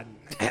done.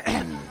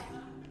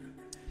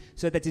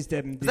 So that is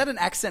them. Is that an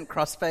accent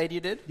crossfade you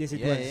did? Yes, it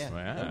was. Yeah.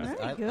 Wow.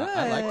 I liked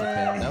it,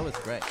 Ben. That was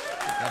great.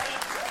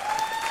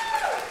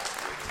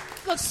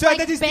 Looks So like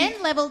that is Ben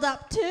leveled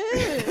up too.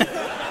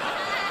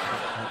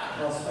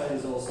 Crossfade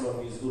is also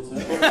a musical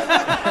term.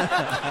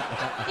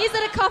 Is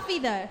it a coffee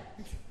though?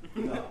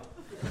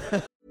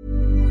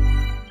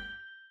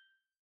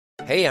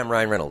 Hey, I'm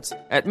Ryan Reynolds.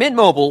 At Mint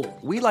Mobile,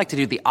 we like to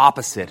do the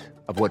opposite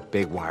of what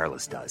Big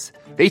Wireless does.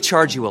 They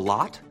charge you a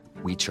lot.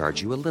 We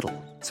charge you a little.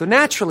 So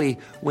naturally,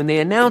 when they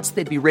announced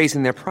they'd be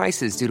raising their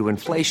prices due to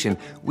inflation,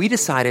 we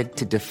decided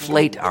to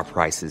deflate our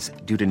prices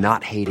due to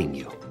not hating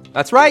you.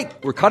 That's right.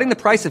 We're cutting the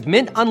price of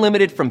Mint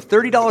Unlimited from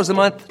 $30 a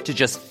month to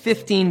just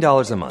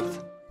 $15 a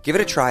month. Give it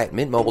a try at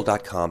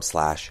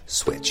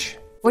mintmobile.com/switch.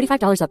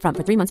 $45 up front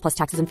for 3 months plus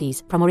taxes and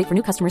fees. Promo rate for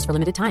new customers for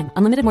limited time.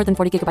 Unlimited more than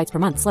 40 gigabytes per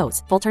month.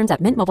 Slows full terms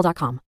at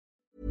mintmobile.com.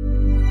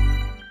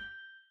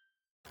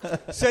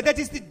 So that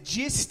is the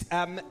gist.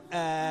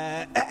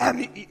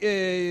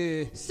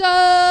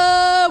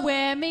 So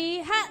wear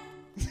me hat.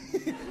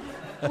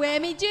 Wear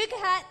me Duke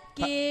hat.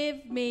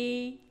 Give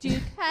me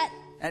Duke hat.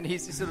 And he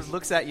sort of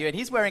looks at you, and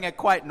he's wearing a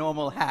quite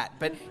normal hat,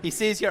 but he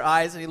sees your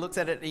eyes, and he looks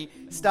at it, and he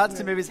starts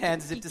to move his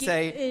hands as if to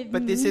say,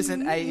 but this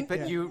isn't a,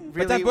 but you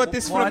really But I brought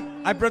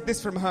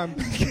this from home.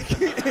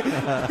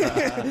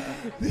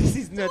 This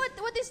is So not...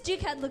 what does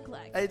Duke hat look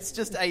like? It's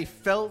just a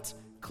felt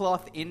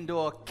cloth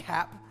indoor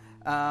cap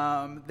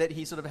that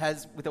he sort of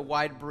has with a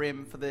wide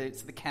brim so the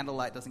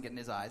candlelight doesn't get in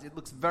his eyes. It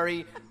looks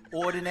very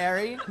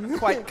ordinary,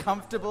 quite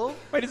comfortable.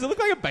 Wait, does it look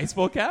like a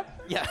baseball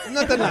cap? Yeah.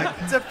 Nothing like...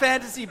 It's a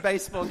fantasy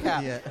baseball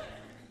cap. Yeah.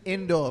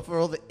 Indoor, for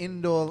all the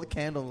indoor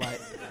candlelight.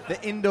 The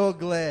indoor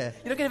glare.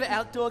 You're not going to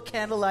have outdoor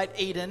candlelight,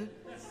 Eden.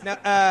 Now,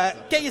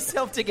 Get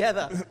yourself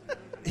together.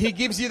 he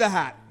gives you the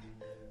hat.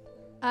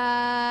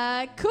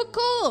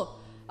 Cool.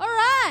 All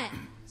right.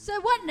 So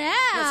what now?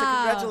 Yeah, so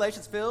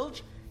congratulations,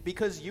 Filge,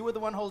 because you were the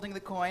one holding the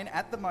coin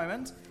at the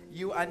moment.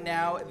 You are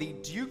now the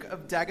Duke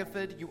of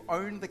Daggerford. You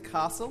own the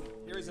castle.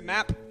 Here is a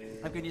map.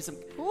 I've given you some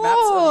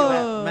maps of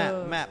your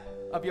Map.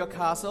 of your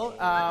castle.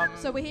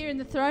 So we're here in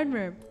the throne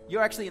room.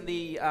 You're actually in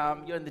the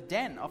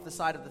den off the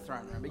side of the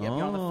throne room. But you're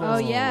on the Oh,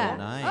 first. yeah.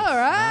 Nice. All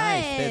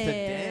right. Nice. There's a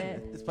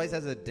den. This place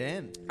has a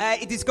den.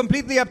 It is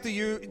completely up to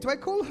you. Do I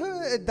call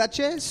her a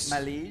Duchess?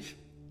 My liege.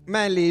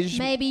 My liege.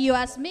 Maybe you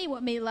ask me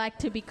what me like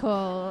to be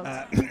called.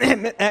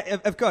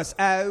 Of course.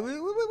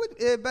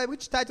 By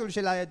which title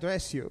shall I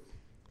address you?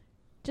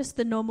 Just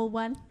the normal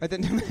one. I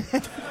don't know.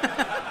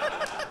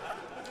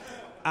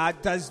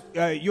 Does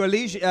your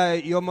liege,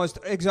 your most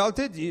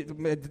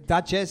exalted,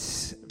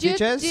 Duchess,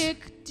 Duchess?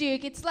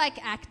 Duke. It's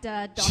like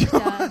actor,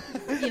 doctor.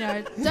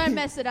 Don't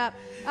mess it up.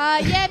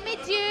 Yeah, me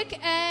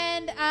Duke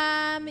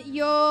and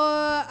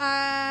your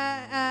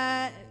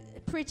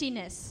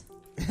prettiness.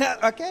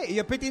 Okay,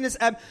 your prettiness.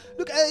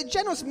 Look,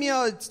 Janos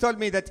Mio told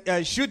me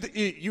that should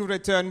you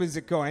return with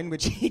the coin,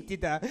 which he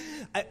did, I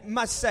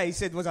must say, he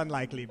said was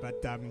unlikely,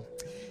 but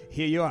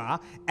here you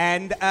are.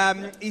 And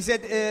he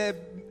said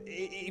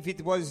if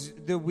it was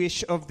the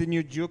wish of the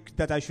new Duke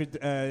that I should,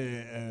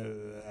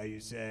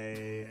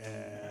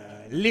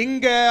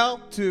 linger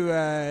to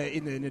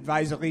in an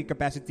advisory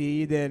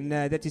capacity, then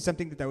that is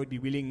something that I would be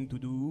willing to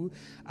do.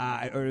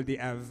 I already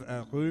have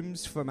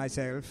rooms for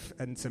myself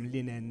and some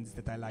linens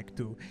that I like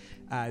to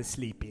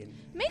sleep in.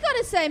 Me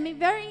gotta say, me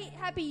very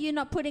happy you're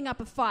not putting up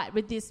a fight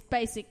with this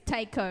basic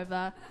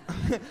takeover.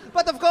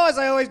 But of course,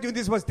 I always knew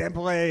this was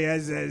temporary,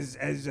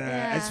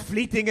 as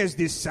fleeting as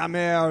this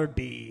summer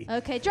be.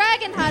 Okay,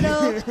 dragon huddle.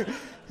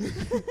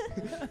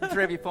 The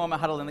three of you form a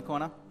huddle in the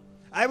corner.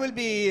 I will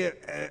be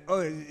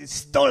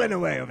stolen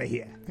away over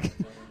here.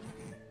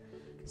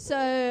 So,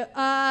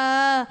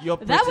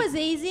 that was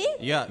easy.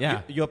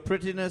 Yeah. Your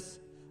prettiness,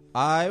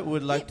 I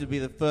would like to be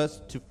the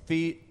first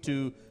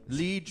to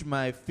lead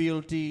my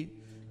fealty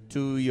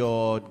to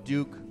your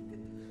duke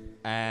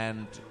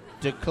and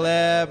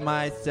declare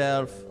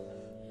myself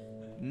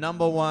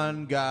number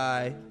one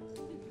guy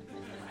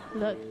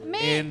Look,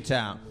 in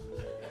town.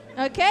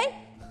 Okay,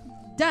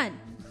 done.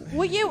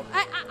 Well,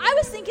 I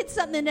was thinking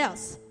something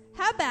else.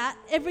 How about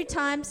every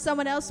time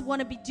someone else want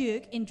to be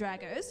Duke in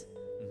Dragos,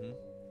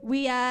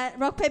 we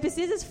rock, paper,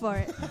 scissors for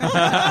it.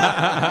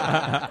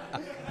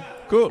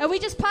 Cool. And we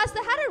just pass the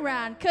hat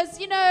around because,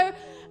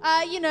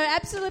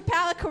 absolute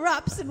power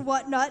corrupts and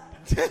whatnot.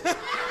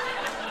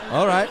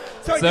 All right.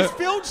 So does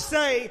Filch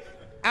say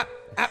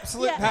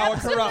absolute power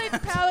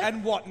corrupts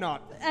and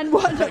whatnot? And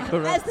whatnot,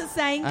 as the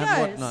saying goes.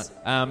 And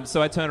whatnot.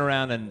 So I turn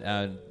around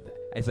and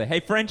I say, "Hey,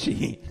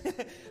 Frenchie."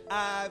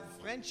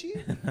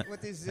 Frenchie?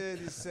 What is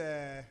this?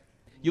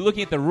 You're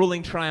looking at the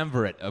ruling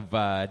triumvirate of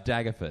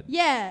Daggerford.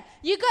 Yeah.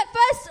 You got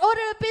first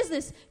order of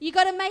business. You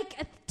got to make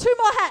 2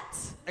 more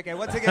hats. Okay,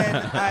 once again,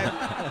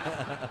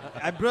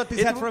 I brought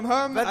this hat from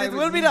home. But it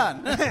will be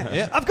done.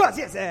 Yeah. Of course,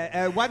 yes.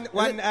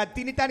 One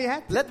teeny tiny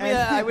hat. Let me.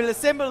 I will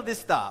assemble this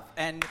staff.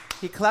 And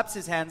he claps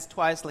his hands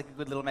twice like a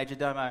good little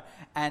majordomo,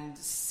 and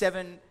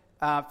 7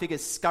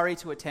 figures scurry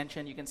to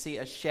attention. You can see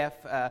a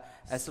chef, a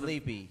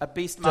Sleepy, a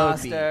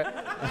beastmaster,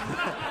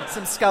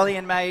 some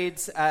scullion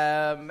maids,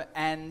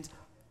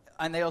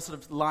 and they all sort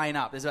of line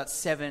up. There's about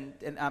 7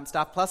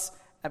 staff, plus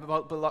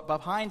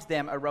behind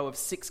them a row of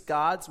 6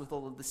 guards with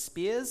all of the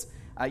spears.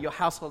 Your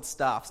household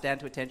staff stand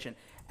to attention.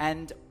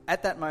 And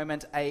at that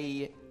moment,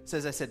 so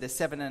as I said, there's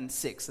 7 and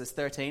 6, there's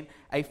 13.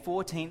 A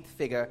 14th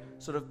figure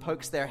sort of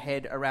pokes their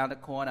head around a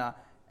corner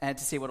and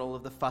to see what all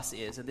of the fuss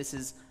is. And this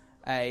is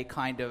a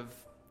kind of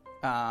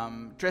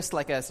dressed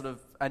like a sort of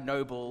a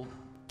noble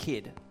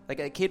kid, like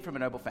a kid from a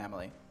noble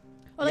family.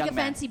 Or like a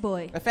fancy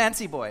boy. A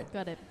fancy boy.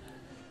 Got it.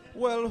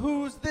 Well,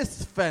 who's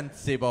this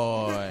fancy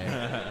boy?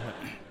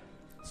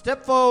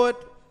 Step forward,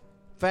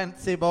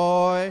 fancy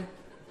boy.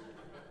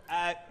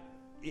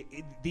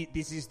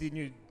 This is the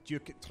new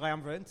Duke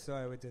Triumvirate, so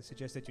I would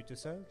suggest that you do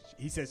so.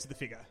 He says to the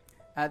figure.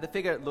 The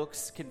figure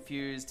looks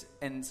confused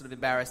and sort of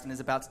embarrassed and is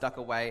about to duck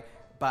away,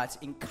 but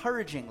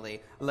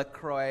encouragingly,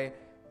 LaCroix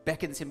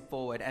beckons him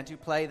forward. And to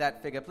play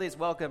that figure, please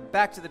welcome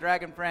back to the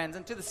Dragon Friends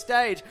and to the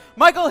stage,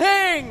 Michael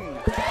Hing!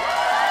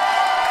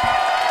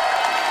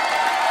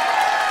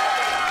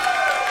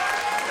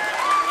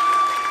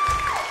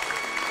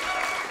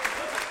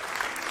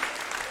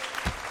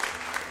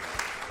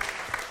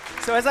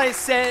 So as I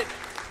said,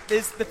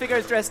 the figure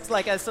is dressed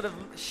like a sort of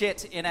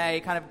shit in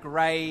a kind of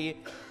grey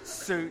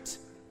suit,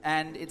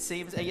 and it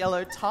seems a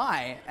yellow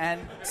tie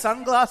and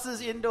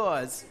sunglasses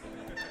indoors.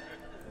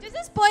 Does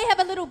this boy have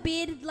a little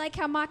beard like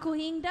how Michael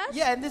Hing does?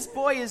 Yeah, and this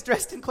boy is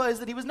dressed in clothes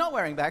that he was not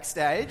wearing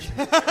backstage.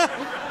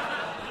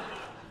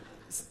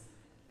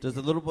 Does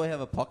the little boy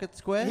have a pocket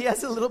square? He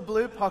has a little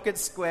blue pocket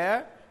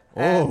square.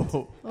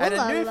 Oh. And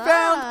a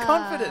newfound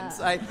confidence,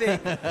 I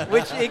think,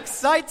 which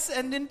excites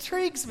and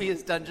intrigues me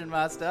as Dungeon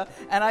Master,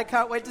 and I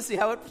can't wait to see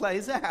how it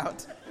plays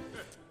out.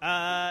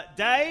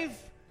 Dave?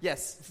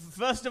 Yes.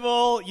 First of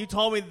all, you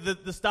told me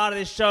that the start of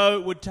this show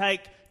would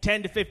take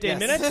 10 to 15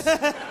 minutes.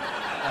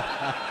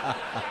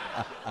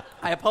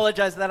 I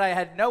apologize that I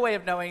had no way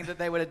of knowing that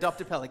they would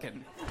adopt a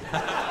pelican.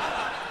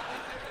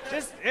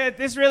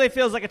 This really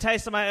feels like a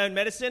taste of my own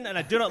medicine, and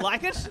I do not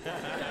like it.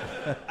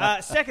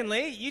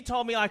 Secondly, you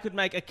told me I could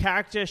make a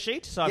character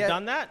sheet, so I've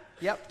done that.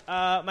 Yep.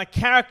 My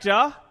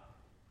character,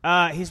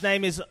 his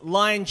name is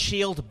Lion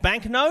Shield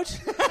Banknote.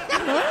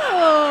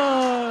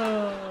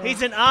 Oh.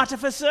 He's an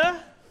artificer.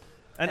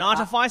 An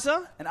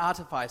artificer? An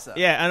artificer.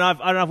 Yeah, and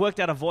I've worked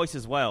out a voice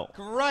as well.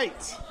 Great.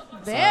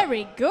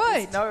 Very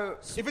good.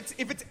 If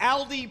it's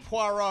Aldi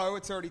Poirot,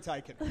 it's already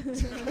taken.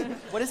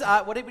 What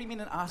do you mean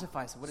an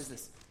artificer? What is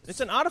this?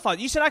 It's an artificer.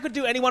 You said I could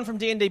do anyone from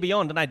D&D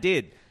Beyond, and I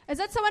did. Is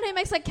that someone who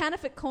makes like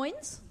counterfeit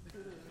coins?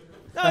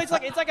 No, it's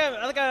like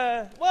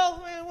a.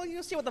 Well,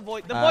 you'll see what the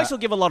voice. The voice will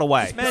give a lot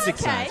away. It's magic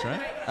science,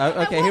 right?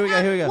 Okay, here we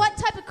go. What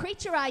type of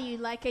creature are you?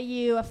 Like, are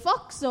you a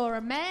fox or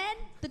a man?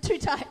 The 2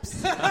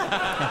 types.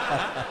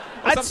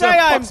 I'd say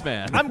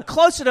I'm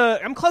closer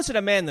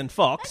to man than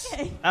fox.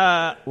 Okay.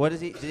 What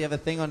is he? Does he have a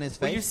thing on his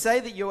face? Well, you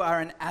say that you are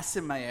an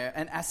Aasimar.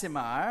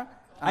 ASMR.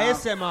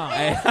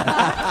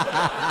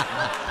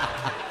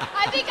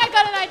 I think I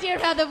got an idea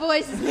of how the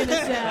voice is going to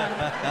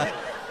sound.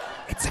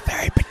 It's a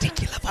very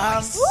particular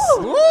voice.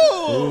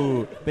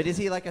 Ooh. But is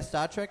he like a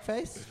Star Trek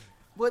face?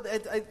 Well,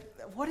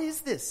 what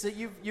is this? So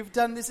you've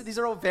done this. These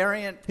are all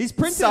variant. He's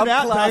printed it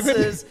out,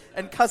 subclasses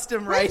and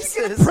custom races.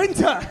 Where'd you get a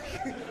printer?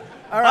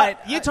 All right.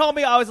 You told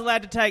me I was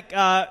allowed to take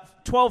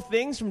 12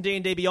 things from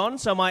D&D Beyond,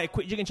 so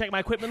you can check my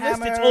equipment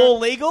list. It's all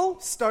legal.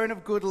 Stone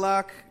of good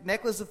luck,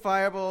 necklace of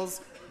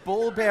fireballs,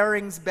 ball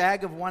bearings,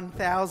 bag of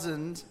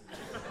 1,000,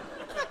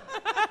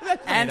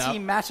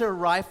 antimatter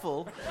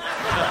rifle.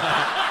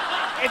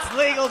 It's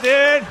legal,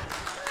 dude.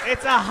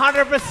 It's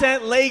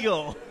 100%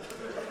 legal.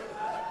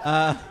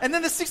 And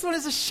then the 6th one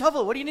is a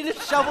shovel. What do you need a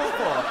shovel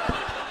for?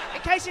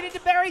 In case you need to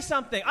bury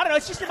something. I don't know.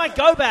 It's just in my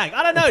go bag.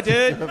 I don't know,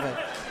 dude.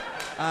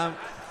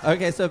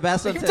 Okay, so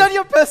Baston You've says, done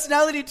your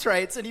personality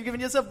traits, and you've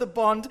given yourself the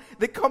bond.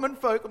 The common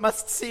folk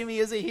must see me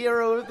as a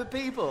hero of the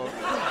people.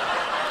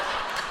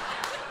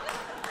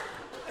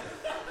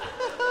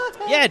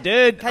 Yeah,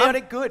 dude.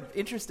 Chaotic good.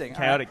 Interesting.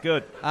 Chaotic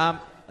good.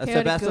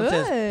 Sebastian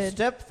says,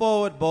 step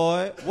forward,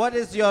 boy. What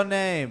is your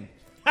name?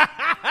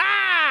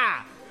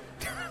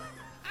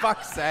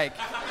 Fuck's sake.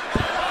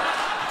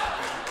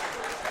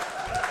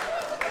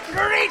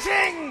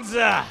 Greetings!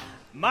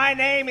 My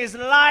name is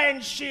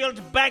Lion Shield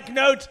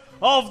Banknote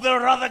of the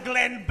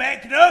Rutherglen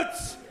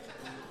Banknotes.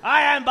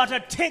 I am but a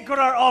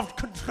tinkerer of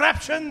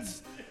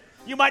contraptions.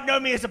 You might know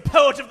me as a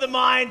poet of the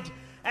mind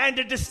and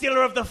a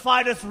distiller of the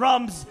finest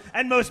rums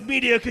and most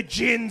mediocre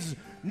gins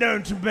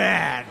known to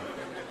man.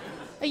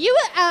 Are you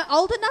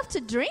old enough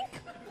to drink?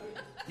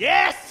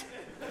 Yes!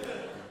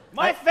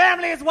 My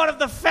family is one of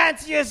the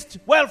fanciest,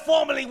 well,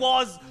 formerly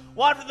was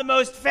one of the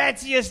most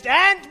fanciest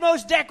and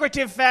most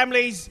decorative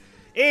families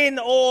in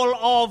all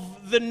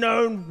of the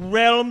known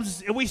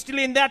realms. Are we still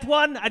in that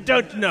one? I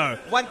don't know.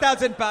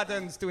 1,000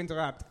 pardons to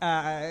interrupt.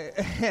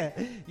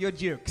 Your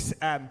dukes.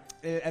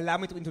 Allow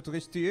me to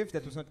introduce to you, if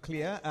that was not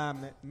clear,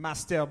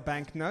 Master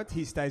Banknote.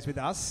 He stays with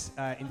us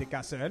in the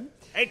castle.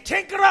 A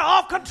tinkerer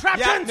of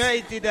contraptions! Yeah, no,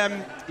 he did.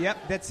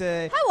 That's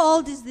How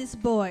old is this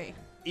boy?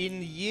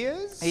 in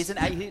years. He's of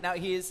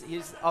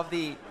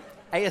the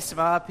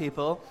ASMR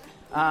people,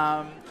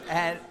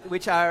 and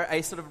which are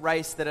a sort of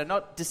race that are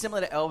not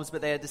dissimilar to elves,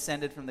 but they are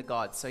descended from the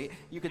gods. So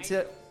you can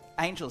tell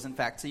angels, in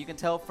fact. So you can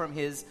tell from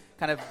his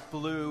kind of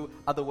blue,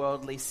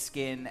 otherworldly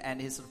skin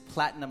and his sort of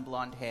platinum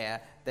blonde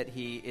hair that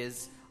he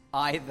is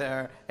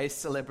either a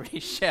celebrity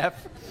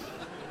chef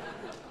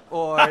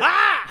or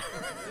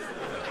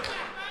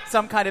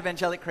some kind of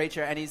angelic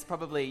creature, and he's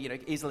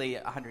probably easily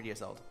 100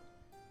 years old.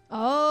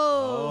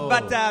 Oh.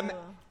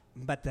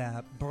 But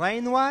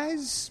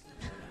brain-wise,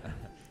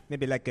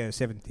 maybe like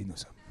 17 or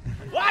so.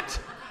 What?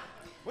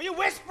 Were you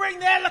whispering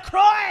there,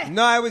 LaCroix?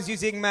 No, I was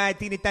using my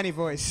teeny tiny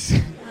voice.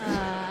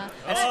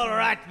 All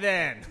right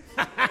then.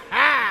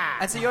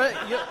 And so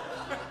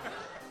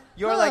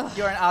you're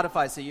an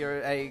artificer.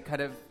 You're a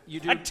kind of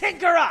a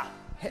tinkerer.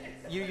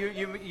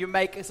 You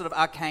make sort of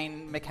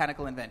arcane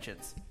mechanical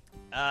inventions.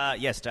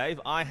 Yes,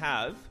 Dave.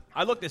 I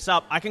looked this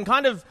up. I can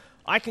kind of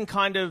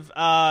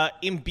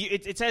imbue.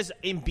 It says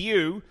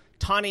imbue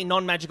tiny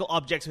non-magical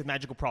objects with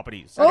magical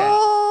properties. Okay.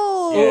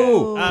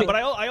 Oh. Yeah. But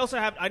I also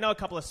know a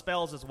couple of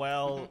spells as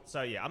well.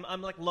 So yeah,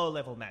 I'm like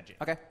low-level magic.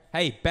 Okay.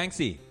 Hey,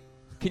 Banksy,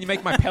 can you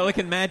make my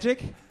pelican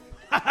magic?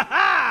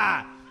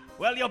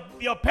 Well,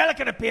 your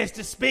pelican appears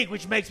to speak,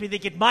 which makes me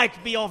think it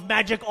might be of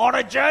magic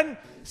origin.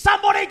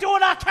 Somebody do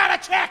an Arcana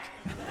check!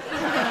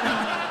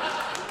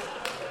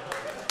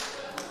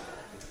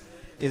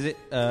 Is it,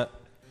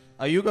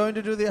 are you going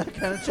to do the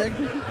Arcana check?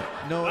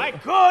 No. I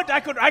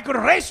could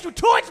race you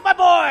to it, my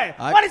boy!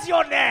 What is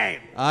your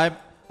name?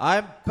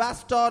 I'm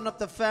Baston of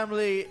the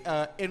family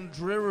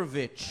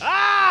Indrirovich.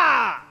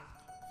 Ah!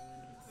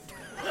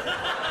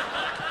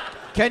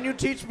 Can you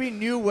teach me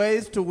new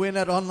ways to win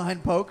at online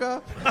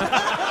poker?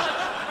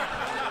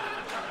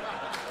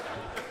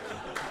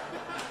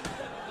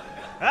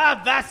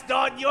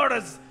 Baston, you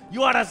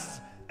are as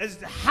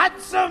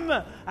handsome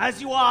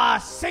as you are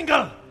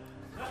single.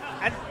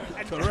 And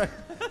correct.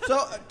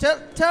 So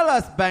tell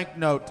us,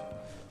 Banknote,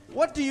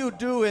 what do you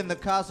do in the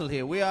castle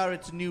here? We are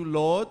its new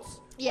lords.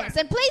 Yes,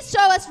 and please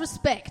show us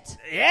respect.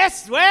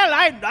 Yes, well,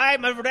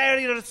 I'm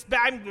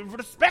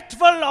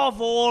respectful of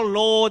all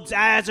lords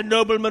as a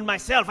nobleman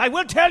myself. I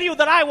will tell you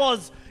that I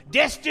was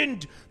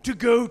destined to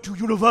go to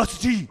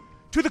university,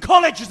 to the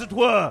college, as it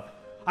were.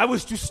 I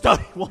was to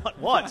study what?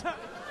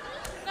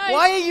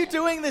 Why are you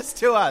doing this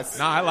to us?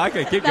 No, I like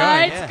it. Keep No,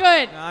 going. it's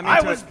good. No,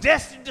 I was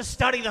destined to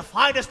study the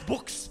finest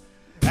books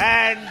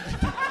and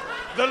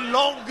the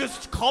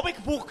longest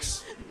comic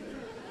books.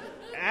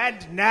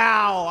 And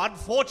now,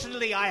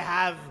 unfortunately, I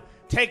have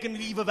taken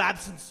leave of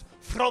absence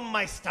from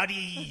my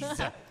studies.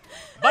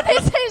 But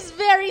This is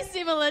very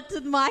similar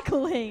to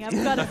Michael Hing, I've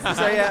got to say.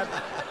 So yeah,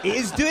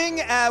 He's doing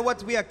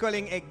what we are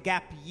calling a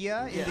gap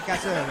year in the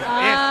castle.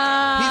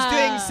 Ah. He's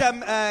doing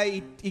some.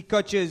 He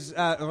coaches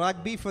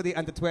rugby for the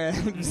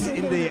under-12s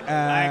in the.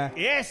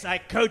 yes, I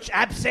coach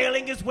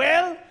abseiling as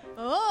well.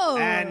 Oh.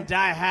 And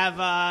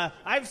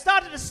I've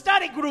started a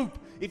study group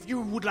if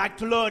you would like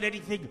to learn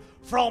anything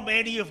from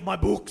any of my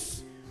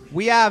books.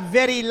 We are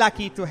very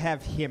lucky to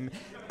have him.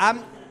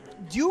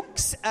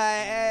 Dukes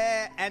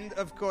and,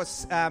 of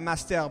course,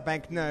 Master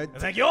Banknote.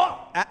 Thank you.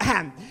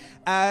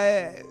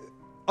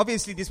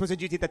 Obviously, this was a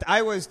duty that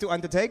I was to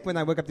undertake when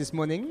I woke up this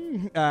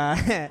morning.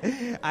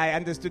 I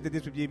understood that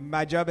this would be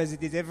my job as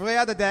it is every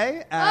other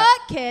day.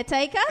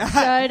 Caretaker,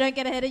 so don't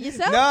get ahead of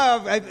yourself.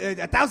 No,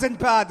 1,000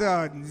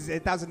 pardons,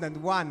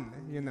 1,001,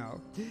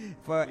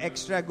 for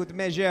extra good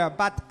measure.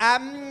 But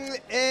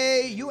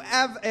you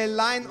have a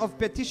line of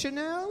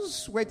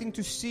petitioners waiting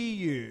to see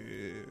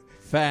you.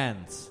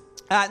 Fans.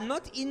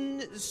 Not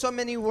in so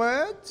many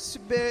words,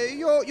 but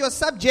your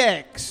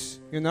subjects,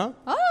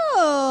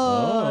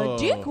 Oh,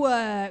 Duke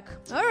work.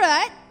 All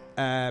right.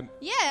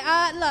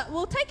 Look,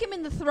 we'll take him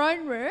in the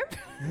throne room.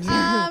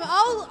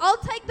 I'll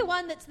take the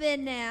one that's there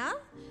now.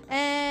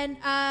 And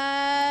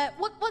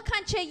what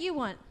kind of chair you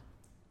want?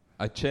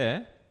 A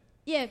chair?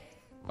 Yeah.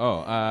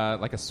 Oh,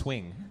 like a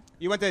swing.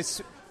 You want a...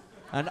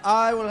 And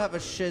I will have a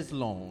chaise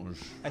longue.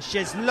 A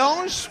chaise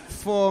longue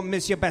for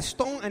Monsieur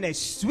Baston and a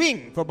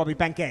swing for Bobby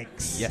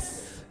Pancakes.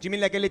 Yes. Do you mean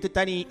like a little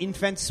tiny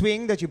infant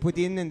swing that you put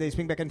in and they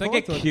swing back and Don't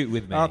forth? get cute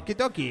with me. Okie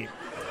dokie.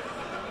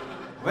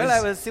 Well,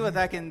 I will see what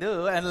I can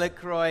do. And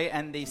LaCroix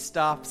and the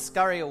staff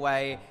scurry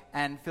away.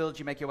 And Phil,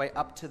 you make your way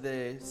up to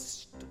the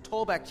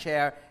tall back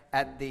chair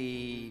at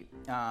the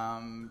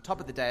top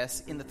of the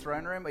dais in the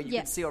throne room, where you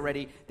can see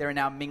already there are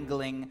now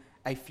mingling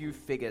a few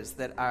figures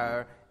that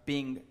are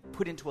being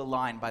put into a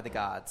line by the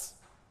guards.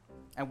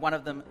 And one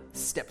of them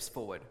steps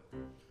forward.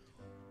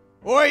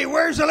 Oi,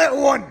 where's the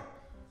little one?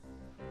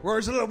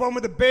 Where's the little one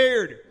with the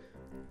beard?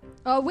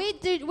 Oh, we're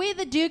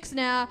the Dukes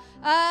now.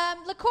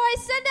 LaCroix,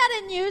 send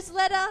out a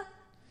newsletter.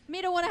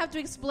 Me don't want to have to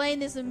explain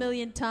this a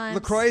million times.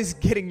 LaCroix is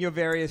getting your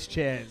various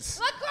chairs.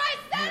 LaCroix,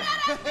 send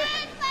out a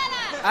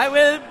newsletter! I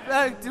will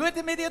do it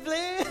immediately.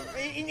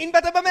 In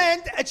but a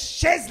moment, a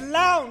chaise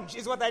lounge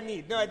is what I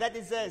need. No, that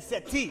is a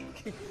settee.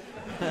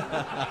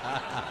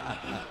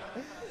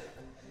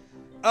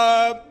 All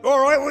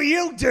right, well,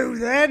 you'll do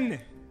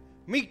then.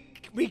 Me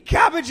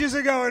cabbages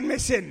are going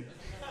missing.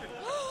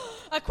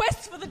 A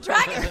quest for the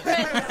dragon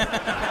prince.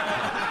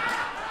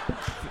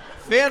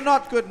 Fear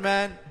not, good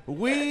man.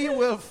 We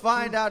will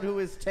find out who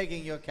is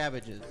taking your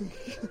cabbages.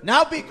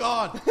 Now be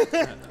gone.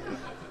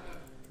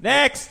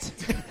 Next.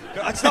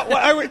 That's not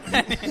what I would...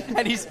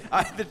 And he's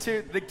the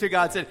two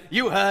guards said,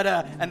 "You heard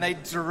her," and they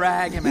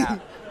drag him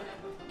out.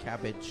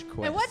 Cabbage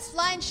quest. And what's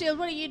Lion Shield?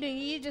 What are you doing?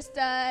 You just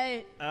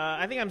I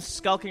think I'm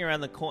skulking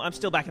around the corner. I'm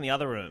still back in the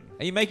other room.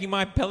 Are you making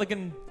my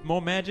pelican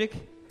more magic?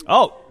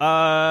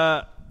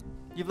 Oh,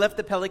 You've left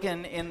the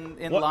pelican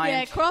in What? Lion.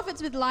 Yeah,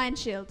 Crawford's with Lion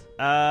Shield.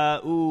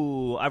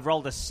 I've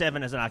rolled a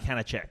 7 as an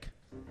Arcana check.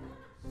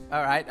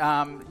 All right.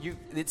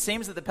 It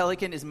seems that the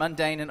pelican is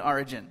mundane in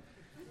origin.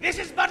 This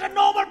is but a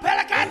normal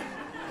pelican!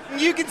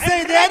 You can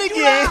say that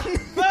again.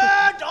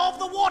 Bird of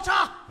the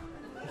water!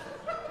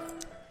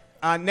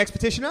 Next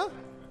petitioner.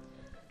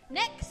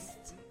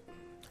 Next.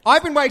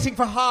 I've been waiting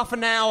for half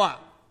an hour.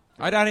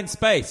 I died in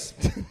space.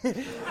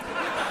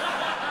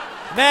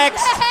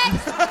 Next.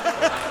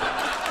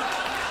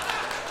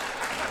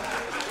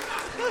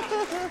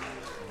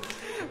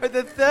 But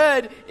the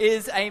third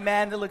is a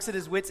man that looks at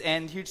his wits'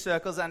 end, huge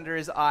circles under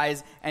his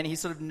eyes, and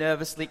he's sort of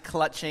nervously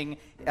clutching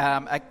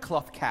a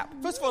cloth cap.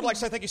 First of all, I'd like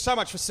to say thank you so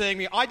much for seeing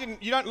me.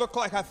 You don't look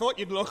like I thought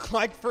you'd look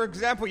like. For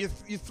example, you're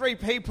three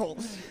people.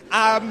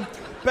 And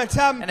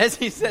as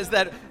he says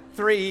that,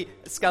 three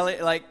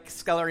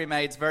scullery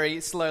maids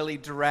very slowly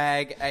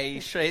drag a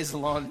chaise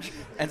lounge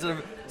and sort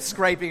of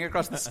scraping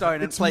across the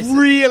stone and place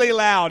really it,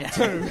 loud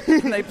too.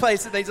 They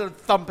place it. They sort of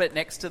thump it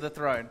next to the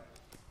throne.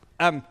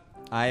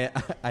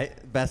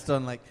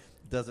 Baston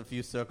does a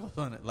few circles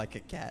on it like a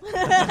cat.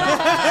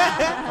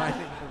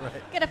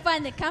 Gotta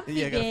find the comfy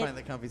Yeah, gotta bit. find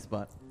the comfy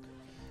spot.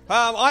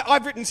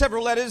 I've written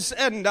several letters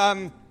and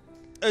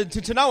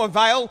to no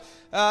avail.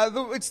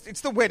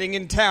 It's the wedding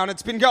in town.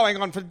 It's been going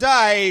on for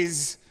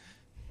days.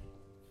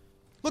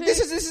 Look, this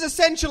is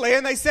essentially,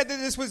 and they said that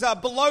this was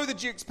below the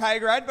Duke's pay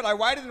grade, but I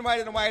waited and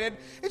waited and waited.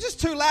 It's just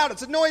too loud.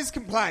 It's a noise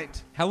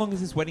complaint. How long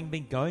has this wedding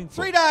been going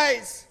for? 3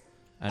 days.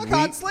 And I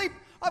can't sleep.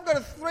 I've got a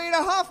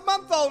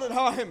 3.5-month-old at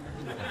home.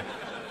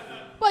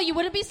 Well, you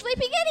wouldn't be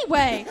sleeping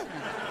anyway.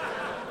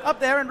 Up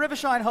there in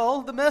Rivershine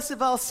Hall, the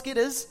Mercival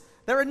Skidders,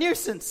 they're a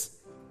nuisance.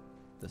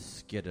 The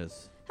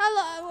Skidders.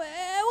 Hello.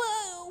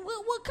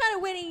 What kind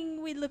of wedding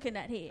are we looking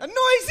at here? A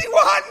noisy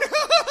one!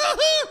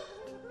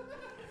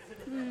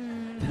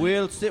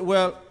 We'll see.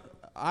 Well,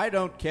 I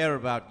don't care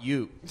about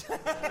you.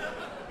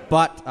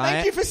 But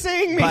Thank you for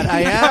seeing me. But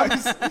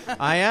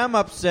I am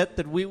upset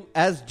that we,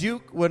 as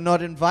Duke, were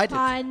not invited.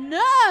 I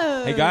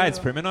know. Hey guys,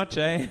 prima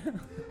noche.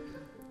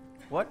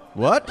 What?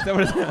 What? Is that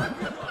what it is?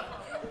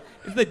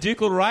 Is the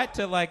ducal right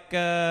to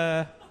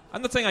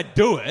I'm not saying I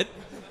do it.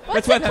 What's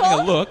it's worth it having a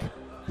called? look.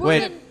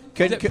 Wait.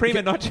 Is it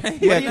prima noche?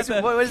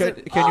 Yeah, What is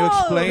it? Can you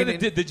explain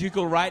Is it the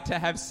ducal right to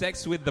have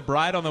sex with the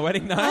bride on the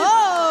wedding night?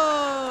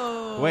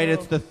 Oh. Wait,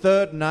 it's the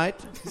third night?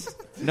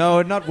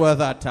 No, not worth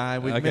our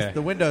time. We've Okay. missed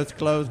the window's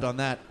closed on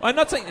that. I'm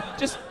not saying,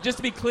 just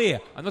to be clear,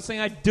 I'm not saying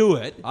I do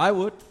it. I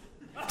would.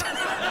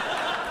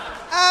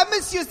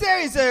 Monsieur, there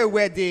is a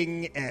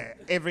wedding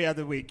every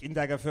other week in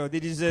Daggerford.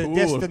 It is a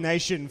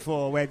destination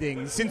for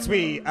weddings. Since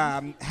we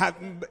have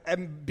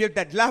built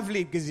that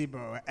lovely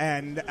gazebo,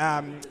 and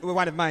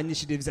one of my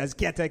initiatives as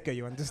caretaker,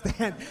 you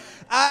understand,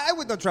 I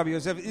would not trouble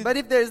yourself. But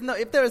if there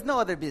is no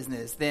other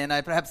business, then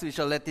perhaps we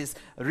shall let this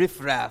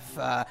riffraff.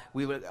 I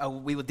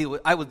will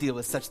deal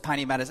with such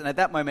tiny matters. And at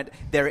that moment,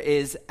 there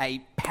is a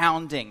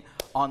pounding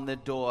on the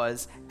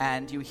doors,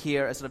 and you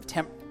hear a sort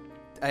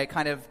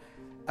of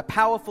a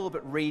powerful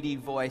but reedy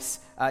voice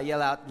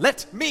yell out,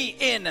 "Let me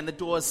in!" And the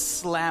doors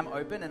slam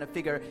open, and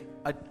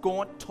a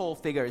gaunt, tall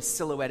figure is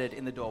silhouetted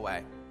in the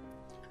doorway.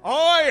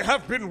 I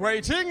have been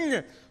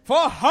waiting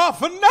for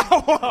half an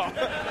hour.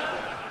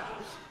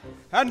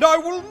 And I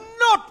will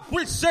not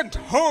be sent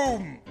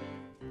home.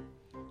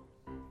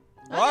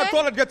 Well, I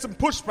thought I'd get some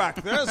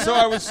pushback there, so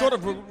I was sort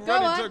of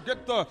ready to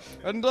get the...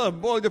 And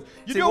boy,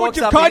 you know what?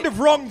 You kind of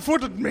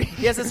wrong-footed me.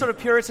 He has a sort of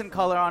Puritan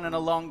collar on and a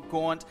long,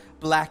 gaunt,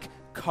 black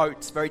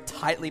coat, very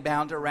tightly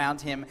bound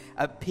around him,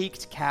 a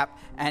peaked cap,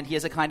 and he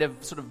has a kind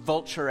of sort of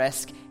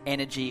vulture-esque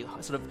energy,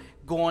 sort of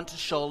gaunt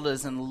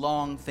shoulders and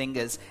long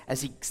fingers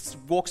as he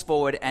walks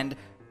forward and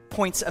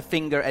points a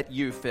finger at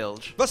you,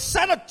 Filge. The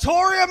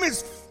sanatorium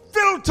is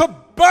filled to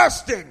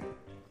bursting.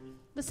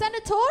 The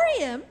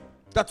sanatorium?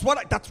 That's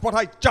what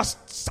I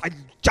just said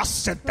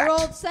that. Where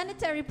all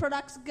sanitary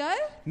products go?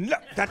 No,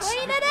 that's...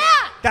 Clean it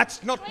out!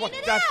 That's not what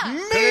that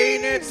means!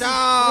 Clean it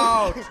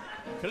out!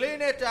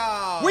 Clean it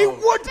out! We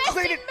would Invest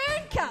clean in it...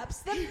 moon cups,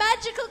 the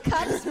magical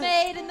cups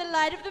made in the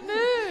light of the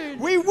moon.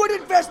 We would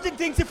invest in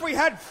things if we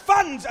had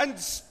funds and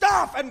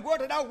staff and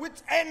weren't at our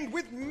wits' end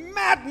with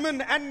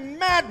madmen and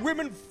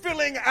madwomen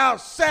filling our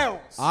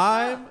cells.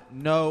 I'm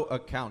no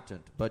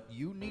accountant, but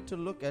you need to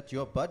look at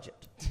your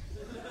budget.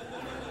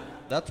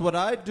 That's what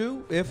I'd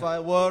do if I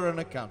were an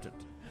accountant.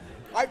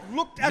 I've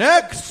looked at...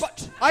 Next!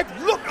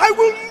 I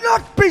will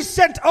not be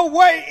sent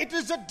away! It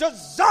is a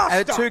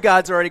disaster! Two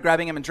guards are already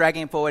grabbing him and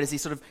dragging him forward as he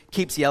sort of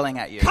keeps yelling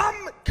at you.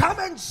 Come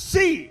and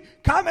see!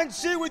 Come and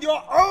see with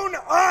your own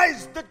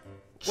eyes the...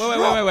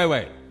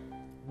 Wait.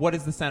 What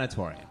is the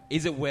sanatorium?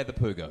 Is it where the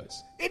poo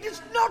goes? It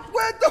is not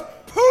where the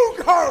poo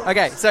goes!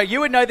 Okay, so you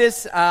would know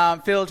this,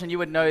 Filge, and you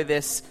would know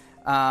this,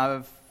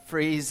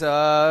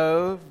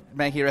 Friezo,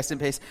 may he rest in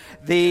peace.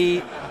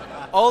 The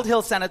Old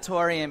Hill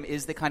Sanatorium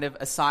is the kind of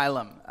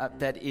asylum of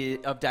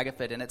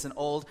Daggerford, and it's an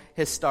old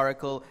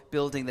historical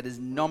building that is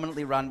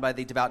nominally run by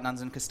the devout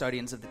nuns and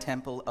custodians of the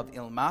Temple of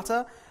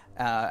Ilmata,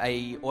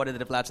 a order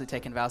that have largely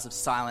taken vows of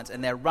silence,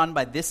 and they're run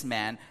by this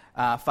man,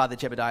 Father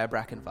Jebediah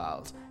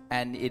Brackenwald,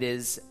 and it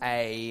is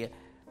a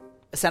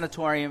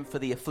sanatorium for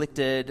the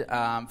afflicted,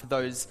 for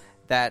those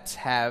that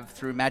have,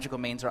 through magical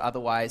means or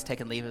otherwise,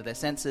 taken leave of their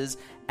senses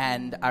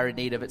and are in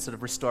need of its sort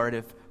of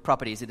restorative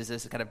properties. It is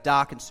a kind of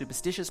dark and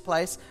superstitious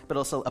place, but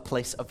also a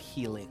place of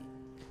healing.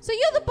 So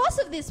you're the boss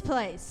of this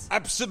place?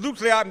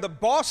 Absolutely, I'm the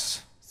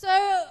boss. So,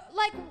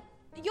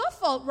 your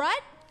fault,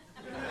 right?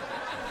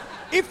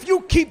 If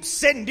you keep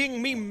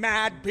sending me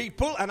mad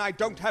people and I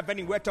don't have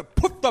anywhere to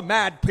put the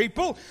mad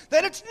people,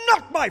 then it's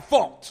not my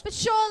fault. But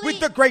surely... With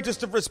the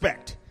greatest of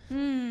respect.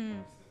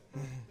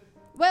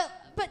 Well,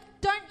 but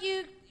don't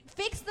you...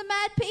 fix the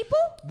mad people?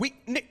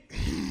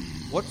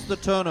 What's the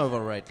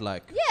turnover rate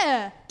like?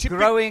 Yeah.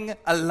 Growing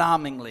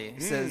alarmingly,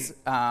 says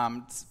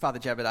Father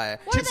Jebediah.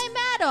 What are they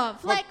mad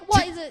of?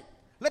 What is it?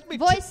 Let me...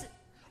 Voice...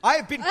 I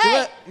have been...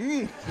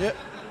 Yeah.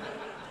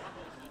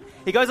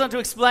 He goes on to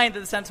explain that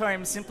the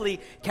sanatorium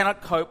simply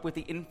cannot cope with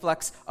the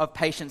influx of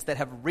patients that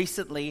have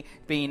recently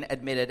been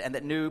admitted and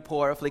that new,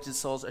 poor, afflicted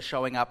souls are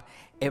showing up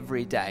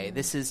every day.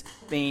 This has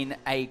been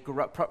a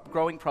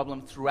growing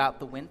problem throughout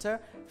the winter,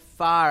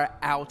 far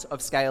out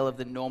of scale of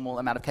the normal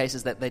amount of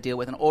cases that they deal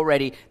with, and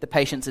already the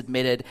patients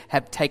admitted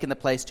have taken the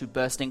place to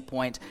bursting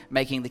point,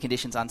 making the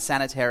conditions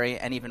unsanitary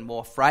and even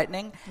more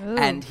frightening. Ooh.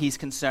 And he's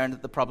concerned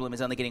that the problem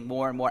is only getting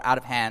more and more out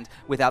of hand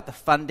without the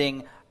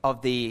funding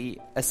of the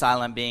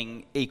asylum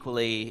being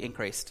equally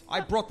increased.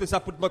 I brought this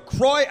up with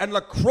LaCroix, and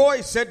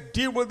LaCroix said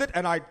deal with it,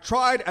 and I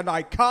tried, and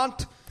I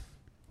can't.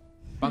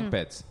 Bunk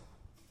beds.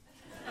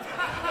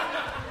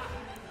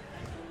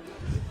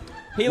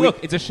 Here,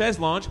 look, it's a chaise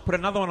lounge. Put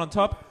another one on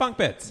top. Bunk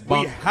beds.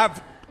 We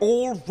have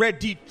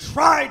already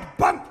tried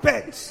bunk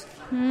beds.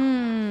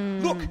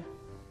 Look,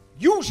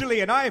 usually,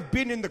 and I have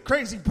been in the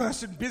crazy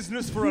person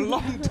business for a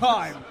long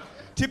time,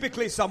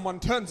 typically someone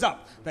turns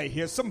up, they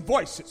hear some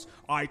voices,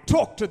 I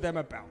talk to them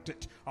about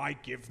it, I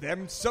give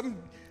them some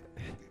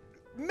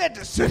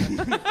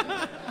medicine.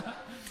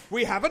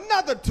 We have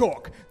another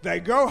talk. They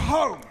go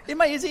home. In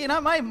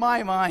my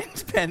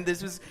mind, Ben, he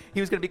was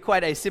going to be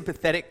quite a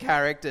sympathetic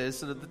character,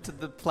 sort of to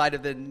the plight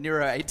of the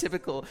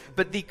neuroatypical,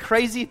 but the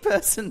crazy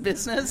person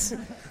business.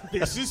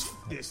 This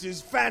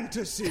is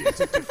fantasy. It's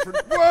a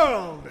different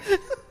world.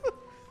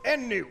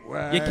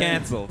 Anyway, you're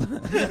cancelled.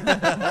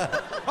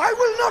 I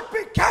will not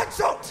be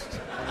cancelled.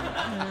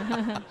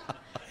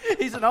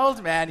 He's an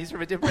old man. He's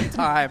from a different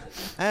time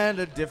and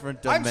a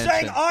different dimension. I'm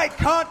saying I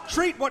can't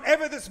treat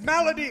whatever this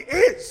malady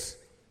is.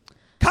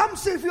 Come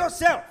see for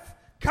yourself.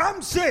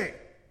 Come see.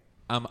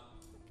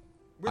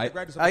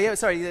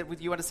 Sorry.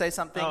 You want to say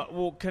something?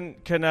 Well, can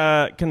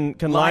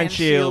Lion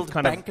Shield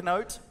kind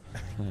banknote?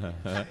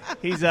 I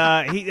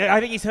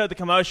think he's heard the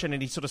commotion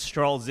and he sort of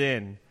strolls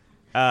in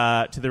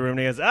to the room and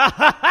he goes,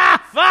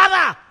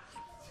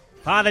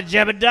 Father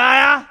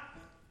Jebediah,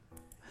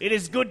 it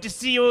is good to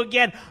see you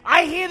again.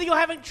 I hear that you're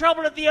having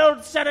trouble at the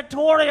old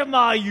sanatorium,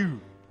 are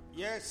you?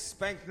 Yes,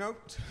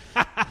 banknote.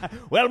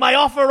 Well, my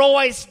offer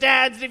always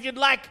stands if you'd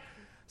like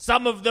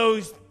some of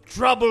those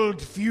troubled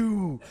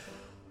few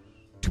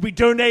to be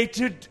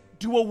donated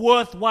to a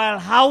worthwhile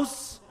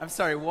house. I'm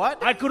sorry,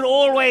 what? I could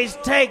always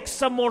take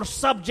some more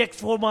subjects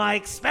for my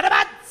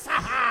experiments.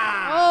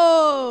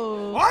 Oh,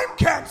 Oh. I'm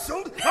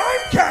cancelled.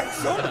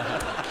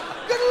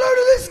 Get a load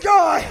of this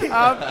guy.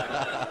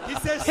 He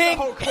says to the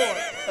whole court.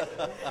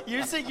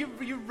 You said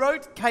you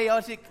wrote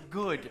chaotic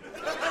good.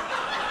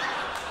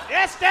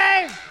 Yes,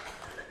 Dave.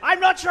 I'm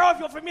not sure if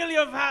you're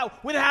familiar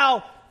with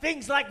how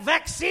things like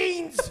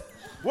vaccines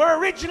were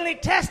originally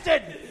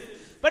tested,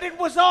 but it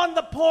was on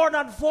the poor and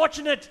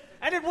unfortunate,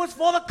 and it was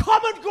for the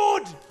common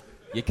good.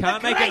 You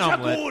can't make an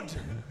omelette. Good,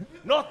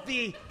 not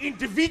the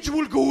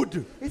individual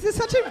good. Is there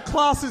such a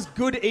class as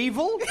good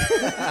evil?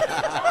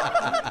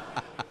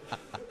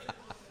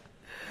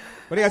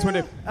 What do you guys want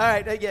to do? All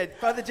right,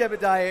 Father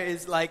Jebediah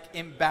is like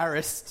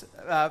embarrassed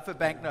for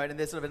Banknote, and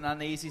there's sort of an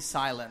uneasy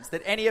silence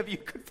that any of you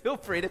could feel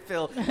free to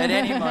fill at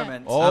any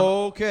moment.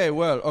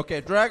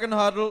 Okay, Dragon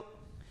Huddle.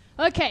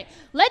 Okay,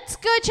 let's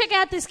go check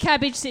out this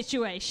cabbage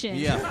situation.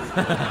 Yeah.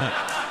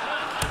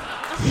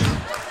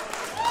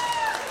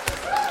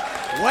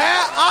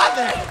 Where are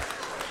they?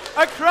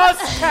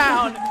 Across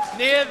town,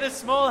 near the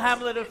small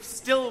hamlet of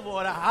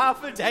Stillwater,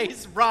 half a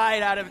day's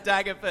ride out of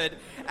Daggerford,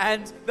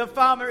 and the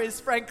farmer is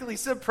frankly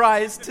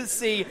surprised to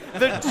see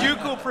the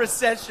ducal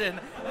procession,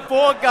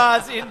 4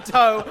 guards in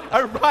tow,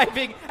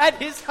 arriving at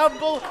his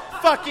humble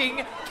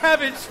fucking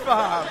cabbage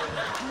farm.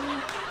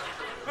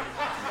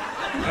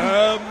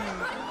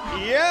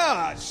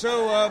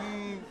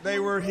 They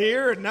were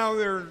here and now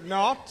they're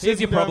not. Here's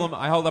your problem.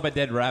 I hold up a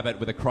dead rabbit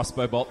with a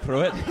crossbow bolt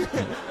through it.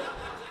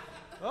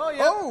 Oh,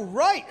 yeah. Oh,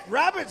 right.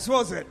 Rabbits,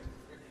 was it?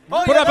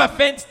 Put up a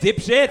fence,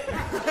 dipshit.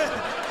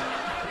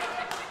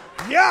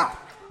 Yeah.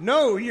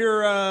 No,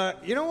 you're,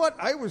 you know what?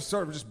 I was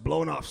sort of just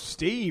blowing off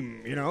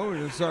steam,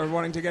 just sort of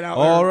wanting to get out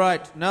there. All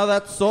right, now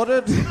that's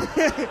sorted.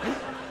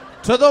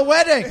 To the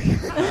wedding.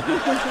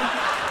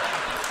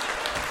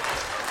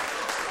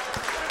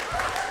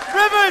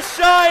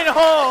 Rivershine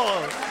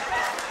Hall,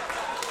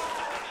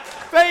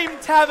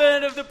 famed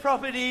tavern of the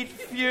propertied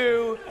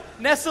few,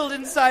 nestled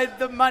inside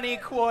the money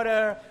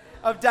quarter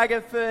of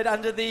Daggerford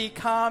under the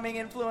calming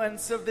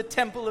influence of the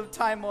Temple of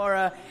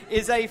Timora,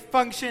 is a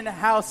function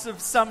house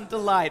of some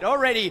delight.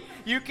 Already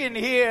you can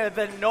hear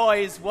the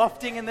noise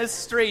wafting in the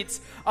streets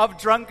of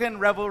drunken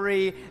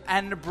revelry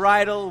and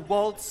bridal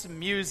waltz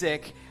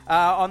music.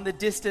 On the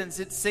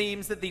distance, it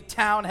seems that the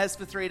town has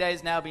for 3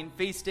 days now been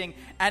feasting,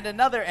 and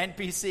another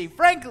NPC,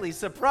 frankly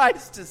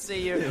surprised to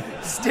see you,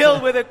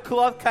 still with a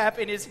cloth cap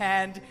in his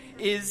hand,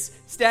 is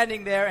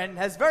standing there and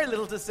has very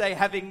little to say,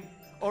 having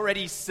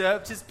already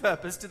served his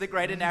purpose to the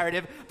greater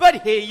narrative.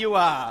 But here you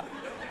are.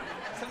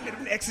 Some bit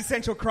of an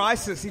existential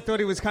crisis. He thought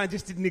he was kind of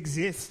just didn't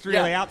exist,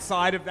 really,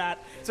 outside of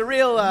that. It's a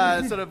real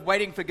sort of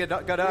waiting for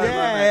Godot moment.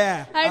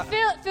 Yeah.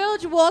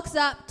 Filge walks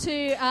up to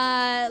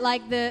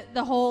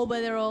the hall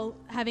where they're all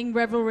having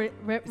revelries.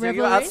 So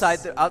you're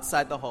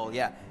outside the hall,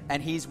 yeah.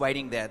 And he's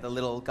waiting there, the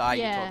little guy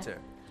you talked to.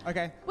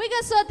 Okay. We're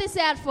going to sort this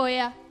out for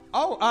you.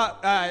 Oh,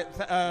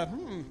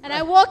 And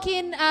I walk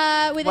in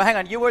with hang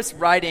on. You were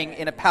riding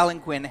in a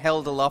palanquin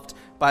held aloft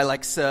by,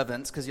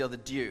 servants, because you're the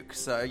Duke.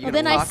 So you're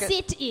then I park it?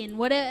 sit in. So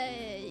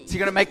you're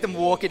going to make them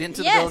walk it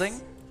into the building?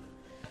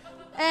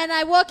 And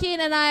I walk in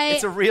and I...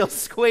 It's a real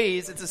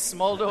squeeze. It's a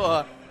small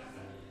door.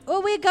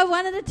 Well, we go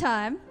one at a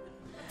time.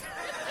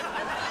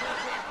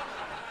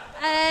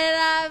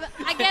 And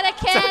I get a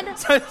can...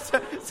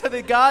 So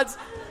the guards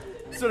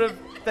sort of...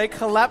 They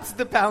collapse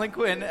the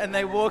palanquin and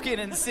they walk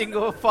in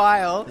single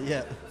file.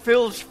 Yeah.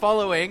 Filge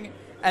following,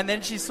 and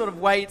then she sort of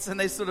waits and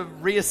they sort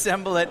of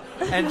reassemble it,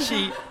 and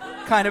she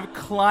kind of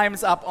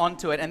climbs up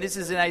onto it. And this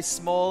is in a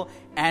small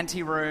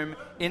anteroom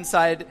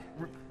inside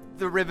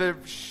the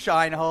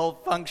Rivershine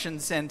Hall Function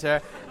Center,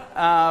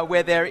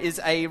 where there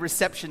is a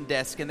reception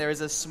desk and there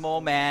is a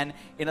small man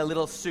in a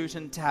little suit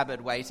and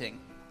tabard waiting.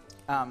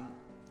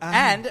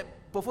 And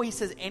before he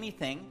says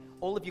anything,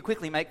 all of you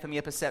quickly make for me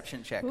a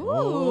perception check.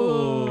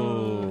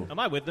 Ooh. Am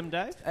I with them,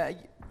 Dave?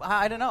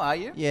 I don't know, are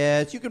you?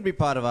 Yes, you can be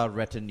part of our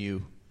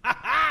retinue. I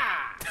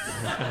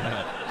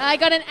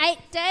got an 8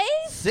 days.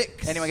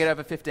 6. Anyone get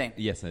over 15?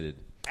 Yes, I did.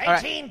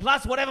 18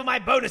 plus whatever my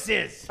bonus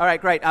is. All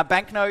right, great.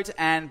 Banknote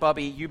and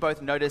Bobby, you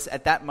both notice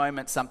at that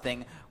moment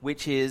something,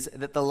 which is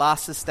that the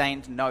last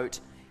sustained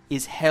note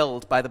is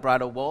held by the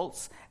bridal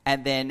waltz,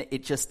 and then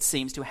it just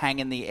seems to hang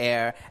in the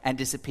air and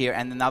disappear,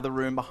 and another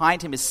room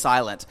behind him is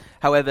silent.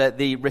 However,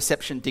 the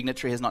reception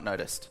dignitary has not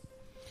noticed.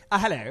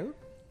 Hello?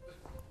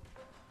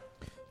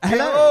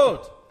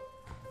 Hello.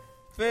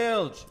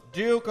 Filge,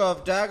 Duke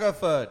of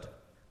Daggerford.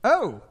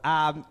 Oh,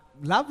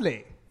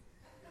 lovely.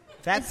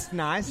 That's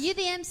nice. You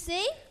the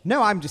MC?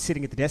 No, I'm just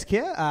sitting at the desk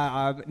here.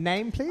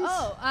 Name, please?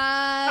 Oh,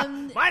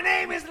 My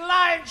name is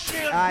Lion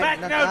Shield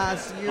Banknote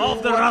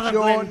of the what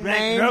Rutherglen your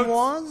name Banknotes.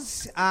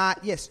 was.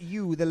 Yes,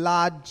 you, the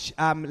large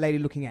lady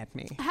looking at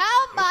me.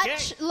 how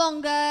much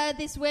longer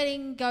this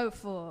wedding go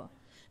for?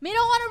 Me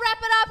don't want to wrap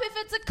it up if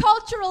it's a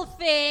cultural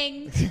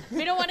thing.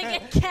 Me don't want to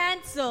get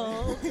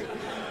cancelled.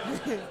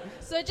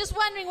 So just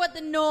wondering what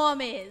the norm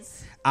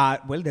is.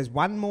 Well, there's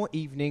one more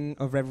evening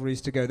of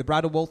revelries to go. The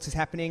bridal waltz is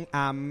happening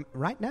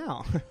right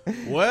now.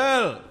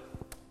 Well,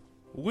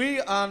 we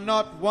are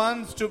not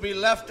ones to be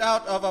left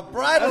out of a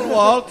bridal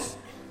waltz.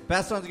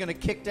 Baston's going to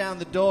kick down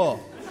the door.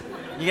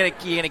 You're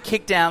gonna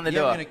kick down the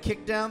door. I'm gonna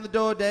kick down the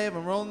door, Dave.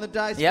 I'm rolling the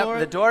dice for Yep, it.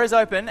 the door is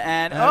open,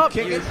 and I'm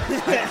kicking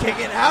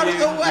out of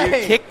the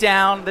way. You kick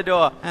down the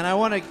door. And I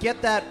want to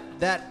get that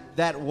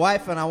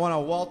wife, and I want to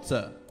waltz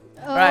her.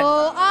 Oh,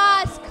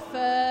 Right. ask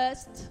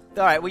first.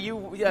 All right. Well,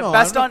 No,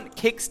 Baston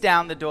kicks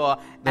down the door,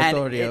 That's and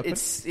already open.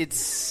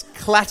 it's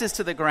clatters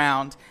to the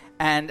ground.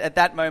 And at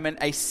that moment,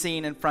 a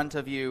scene in front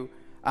of you,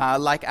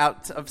 like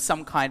out of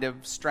some kind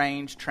of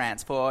strange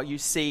trance. For you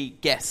see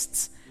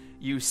guests.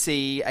 You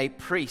see a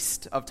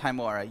priest of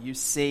Timora. You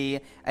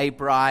see a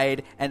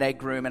bride and a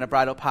groom and a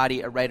bridal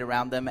party arrayed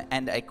around them,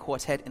 and a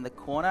quartet in the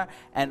corner,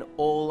 and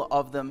all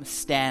of them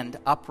stand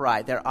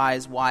upright, their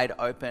eyes wide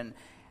open,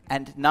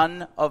 and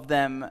none of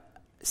them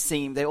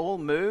they all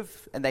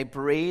move and they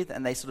breathe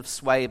and they sort of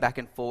sway back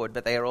and forward,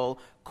 but they are all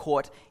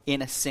caught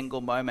in a single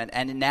moment.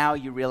 And now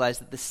you realize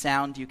that the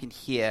sound you can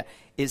hear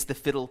is the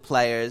fiddle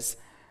player's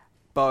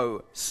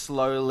bow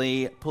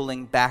slowly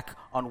pulling back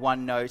on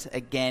one note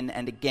again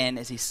and again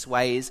as he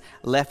sways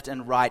left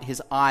and right,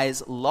 his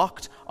eyes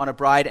locked on a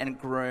bride and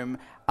groom,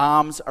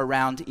 arms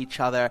around each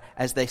other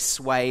as they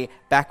sway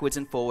backwards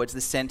and forwards, the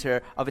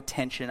center of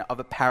attention of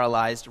a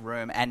paralyzed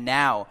room. And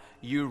now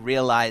you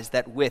realize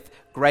that with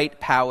great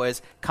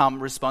powers come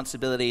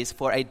responsibilities,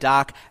 for a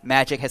dark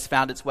magic has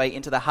found its way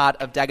into the heart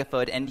of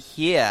Daggerford, and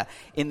here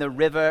in the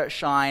River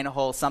Shine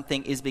Hall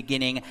something is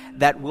beginning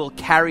that will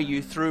carry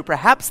you through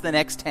perhaps the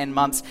next 10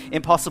 months.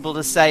 Impossible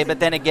to say, but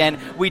then again,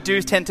 we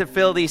do tend to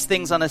fill these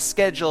things on a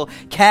schedule.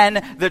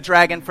 Can the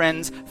Dragon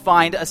Friends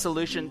find a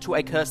solution to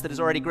a curse that is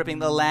already gripping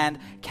the land?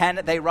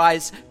 Can they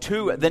rise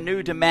to the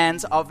new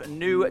demands of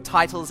new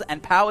titles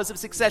and powers of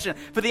succession?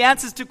 For the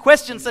answers to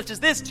questions such as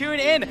this,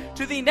 tune in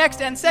to the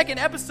next and second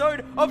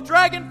episode of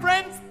Dragon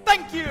Friends.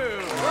 Thank you!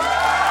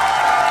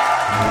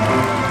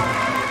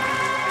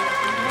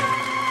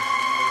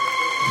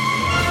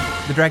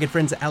 The Dragon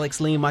Friends are Alex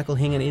Lee, Michael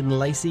Hing, and Eden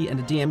Lacey, and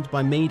are DM'd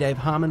by me, Dave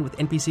Harmon, with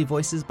NPC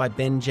voices by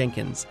Ben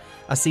Jenkins.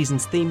 Our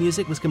season's theme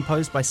music was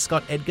composed by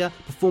Scott Edgar,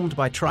 performed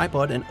by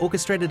Tripod, and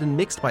orchestrated and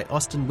mixed by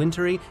Austin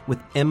Wintery with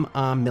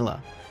M.R. Miller.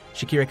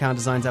 Shakira Khan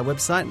designs our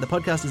website, and the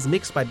podcast is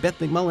mixed by Beth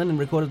McMullen and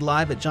recorded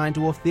live at Giant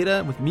Dwarf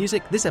Theatre, with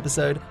music this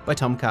episode by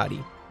Tom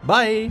Cardy.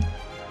 Bye!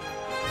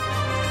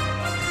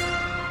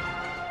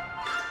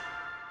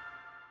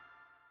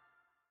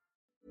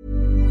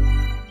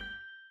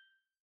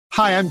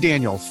 Hi, I'm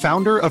Daniel,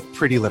 founder of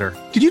Pretty Litter.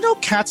 Did you know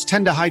cats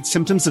tend to hide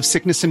symptoms of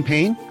sickness and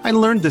pain? I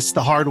learned this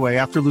the hard way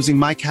after losing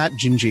my cat,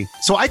 Gingy.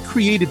 So I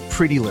created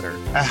Pretty Litter,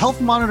 a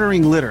health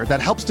monitoring litter that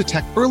helps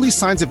detect early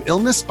signs of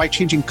illness by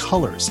changing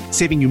colors,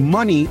 saving you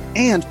money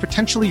and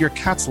potentially your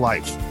cat's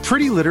life.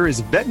 Pretty Litter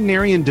is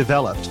veterinarian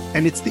developed,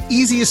 and it's the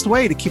easiest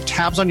way to keep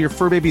tabs on your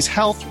fur baby's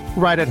health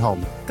right at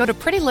home. Go to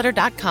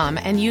prettylitter.com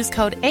and use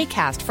code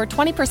ACAST for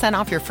 20%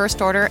 off your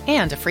first order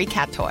and a free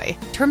cat toy.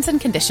 Terms and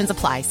conditions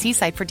apply. See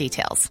site for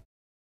details.